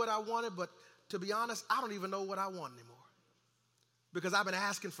I knew what I wanted, but to be honest, I don't even know what I want anymore. Because I've been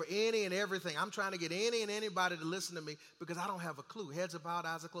asking for any and everything. I'm trying to get any and anybody to listen to me because I don't have a clue. Heads are bowed,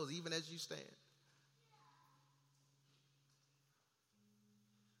 eyes are closed, even as you stand.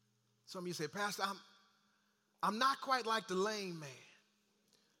 Some of you say, Pastor, I'm not quite like the lame man,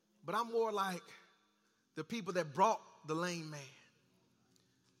 but I'm more like the people that brought the lame man.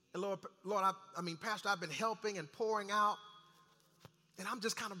 And Lord, Pastor, I've been helping and pouring out, and I'm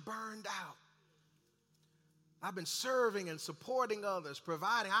just kind of burned out. I've been serving and supporting others,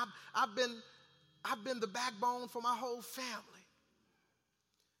 providing. I've been the backbone for my whole family.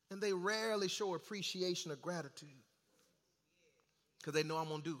 And they rarely show appreciation or gratitude because they know I'm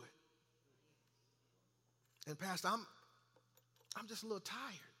going to do it. And Pastor, I'm just a little tired.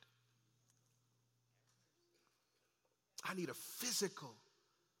 I need a physical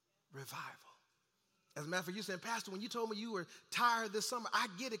revival. As a matter of fact, you said, Pastor, when you told me you were tired this summer, I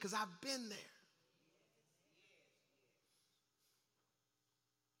get it because I've been there.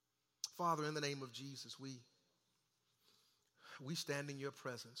 Father, in the name of Jesus, we stand in your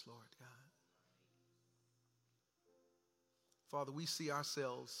presence, Lord God. Father, we see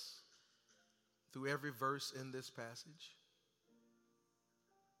ourselves through every verse in this passage.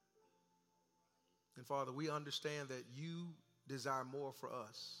 And Father, we understand that you desire more for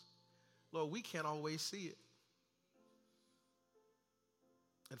us. Lord, we can't always see it.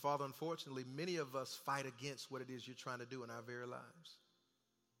 And Father, unfortunately, many of us fight against what it is you're trying to do in our very lives.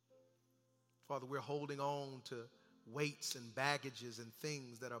 Father, we're holding on to weights and baggages and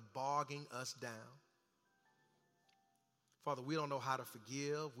things that are bogging us down. Father, we don't know how to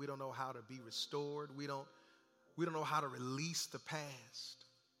forgive. We don't know how to be restored. We don't know how to release the past.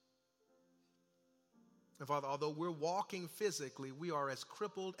 And Father, although we're walking physically, we are as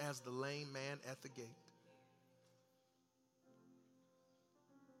crippled as the lame man at the gate.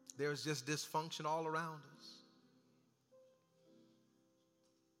 There's just dysfunction all around us.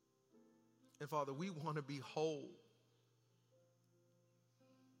 And Father, we want to be whole.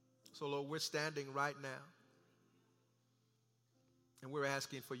 So Lord, we're standing right now. And we're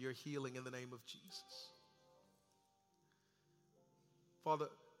asking for your healing in the name of Jesus. Father,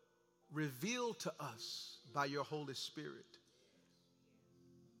 reveal to us by your Holy Spirit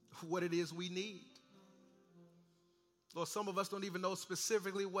what it is we need. Lord, some of us don't even know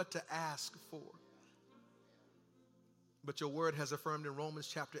specifically what to ask for. But your word has affirmed in Romans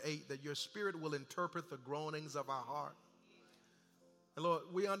chapter 8 that your Spirit will interpret the groanings of our heart. And Lord,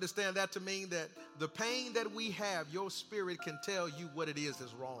 we understand that to mean that the pain that we have, your Spirit can tell you what it is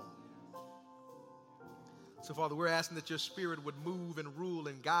that's wrong. So Father, we're asking that your Spirit would move and rule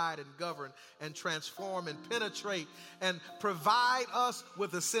and guide and govern and transform and penetrate and provide us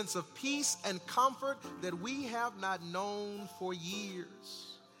with a sense of peace and comfort that we have not known for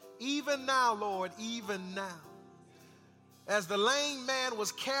years. Even now, Lord, even now. As the lame man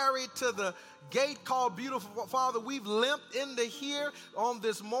was carried to the gate called Beautiful, Father, we've limped into here on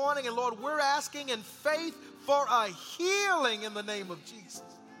this morning. And Lord, we're asking in faith for a healing in the name of Jesus.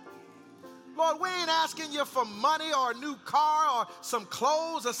 Lord, we ain't asking you for money or a new car or some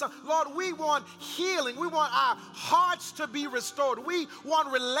clothes or something. Lord, we want healing. We want our hearts to be restored. We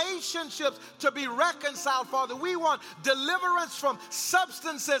want relationships to be reconciled, Father. We want deliverance from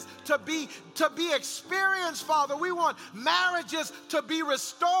substances to be experienced, Father. We want marriages to be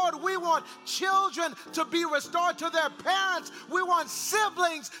restored. We want children to be restored to their parents. We want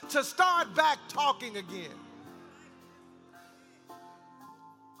siblings to start back talking again.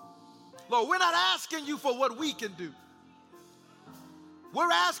 Lord, we're not asking you for what we can do.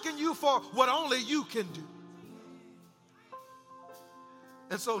 We're asking you for what only you can do.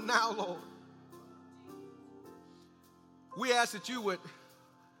 And so now, Lord, we ask that you would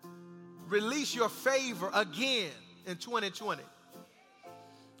release your favor again in 2020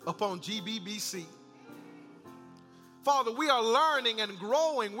 upon GBBC. Father, we are learning and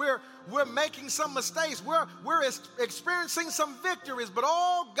growing. We're making some mistakes. We're experiencing some victories. But,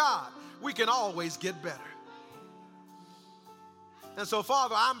 oh, God, we can always get better. And so,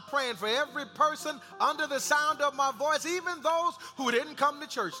 Father, I'm praying for every person under the sound of my voice, even those who didn't come to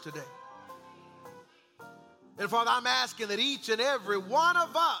church today. And, Father, I'm asking that each and every one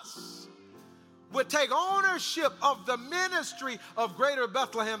of us would take ownership of the ministry of Greater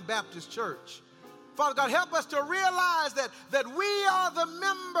Bethlehem Baptist Church. Father God, help us to realize that we are the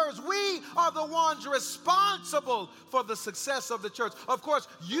members. We are the ones responsible for the success of the church. Of course,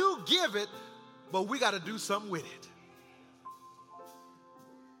 you give it, but we got to do something with it.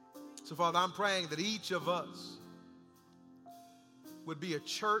 So, Father, I'm praying that each of us would be a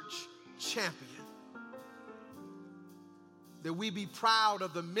church champion. That we be proud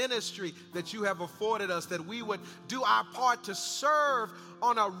of the ministry that you have afforded us, that we would do our part to serve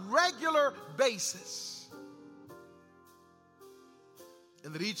on a regular basis.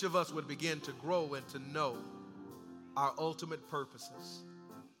 And that each of us would begin to grow and to know our ultimate purposes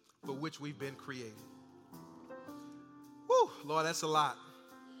for which we've been created. Woo, Lord, that's a lot.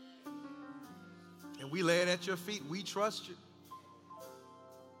 And we lay it at your feet. We trust you.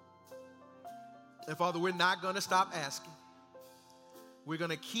 And Father, we're not going to stop asking. We're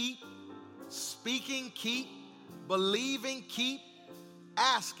going to keep speaking, keep believing, keep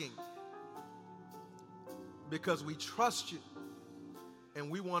asking, because we trust you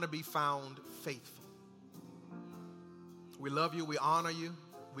and we want to be found faithful. We love you. We honor you.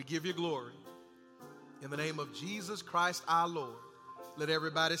 We give you glory. In the name of Jesus Christ, our Lord. Let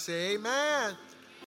everybody say amen.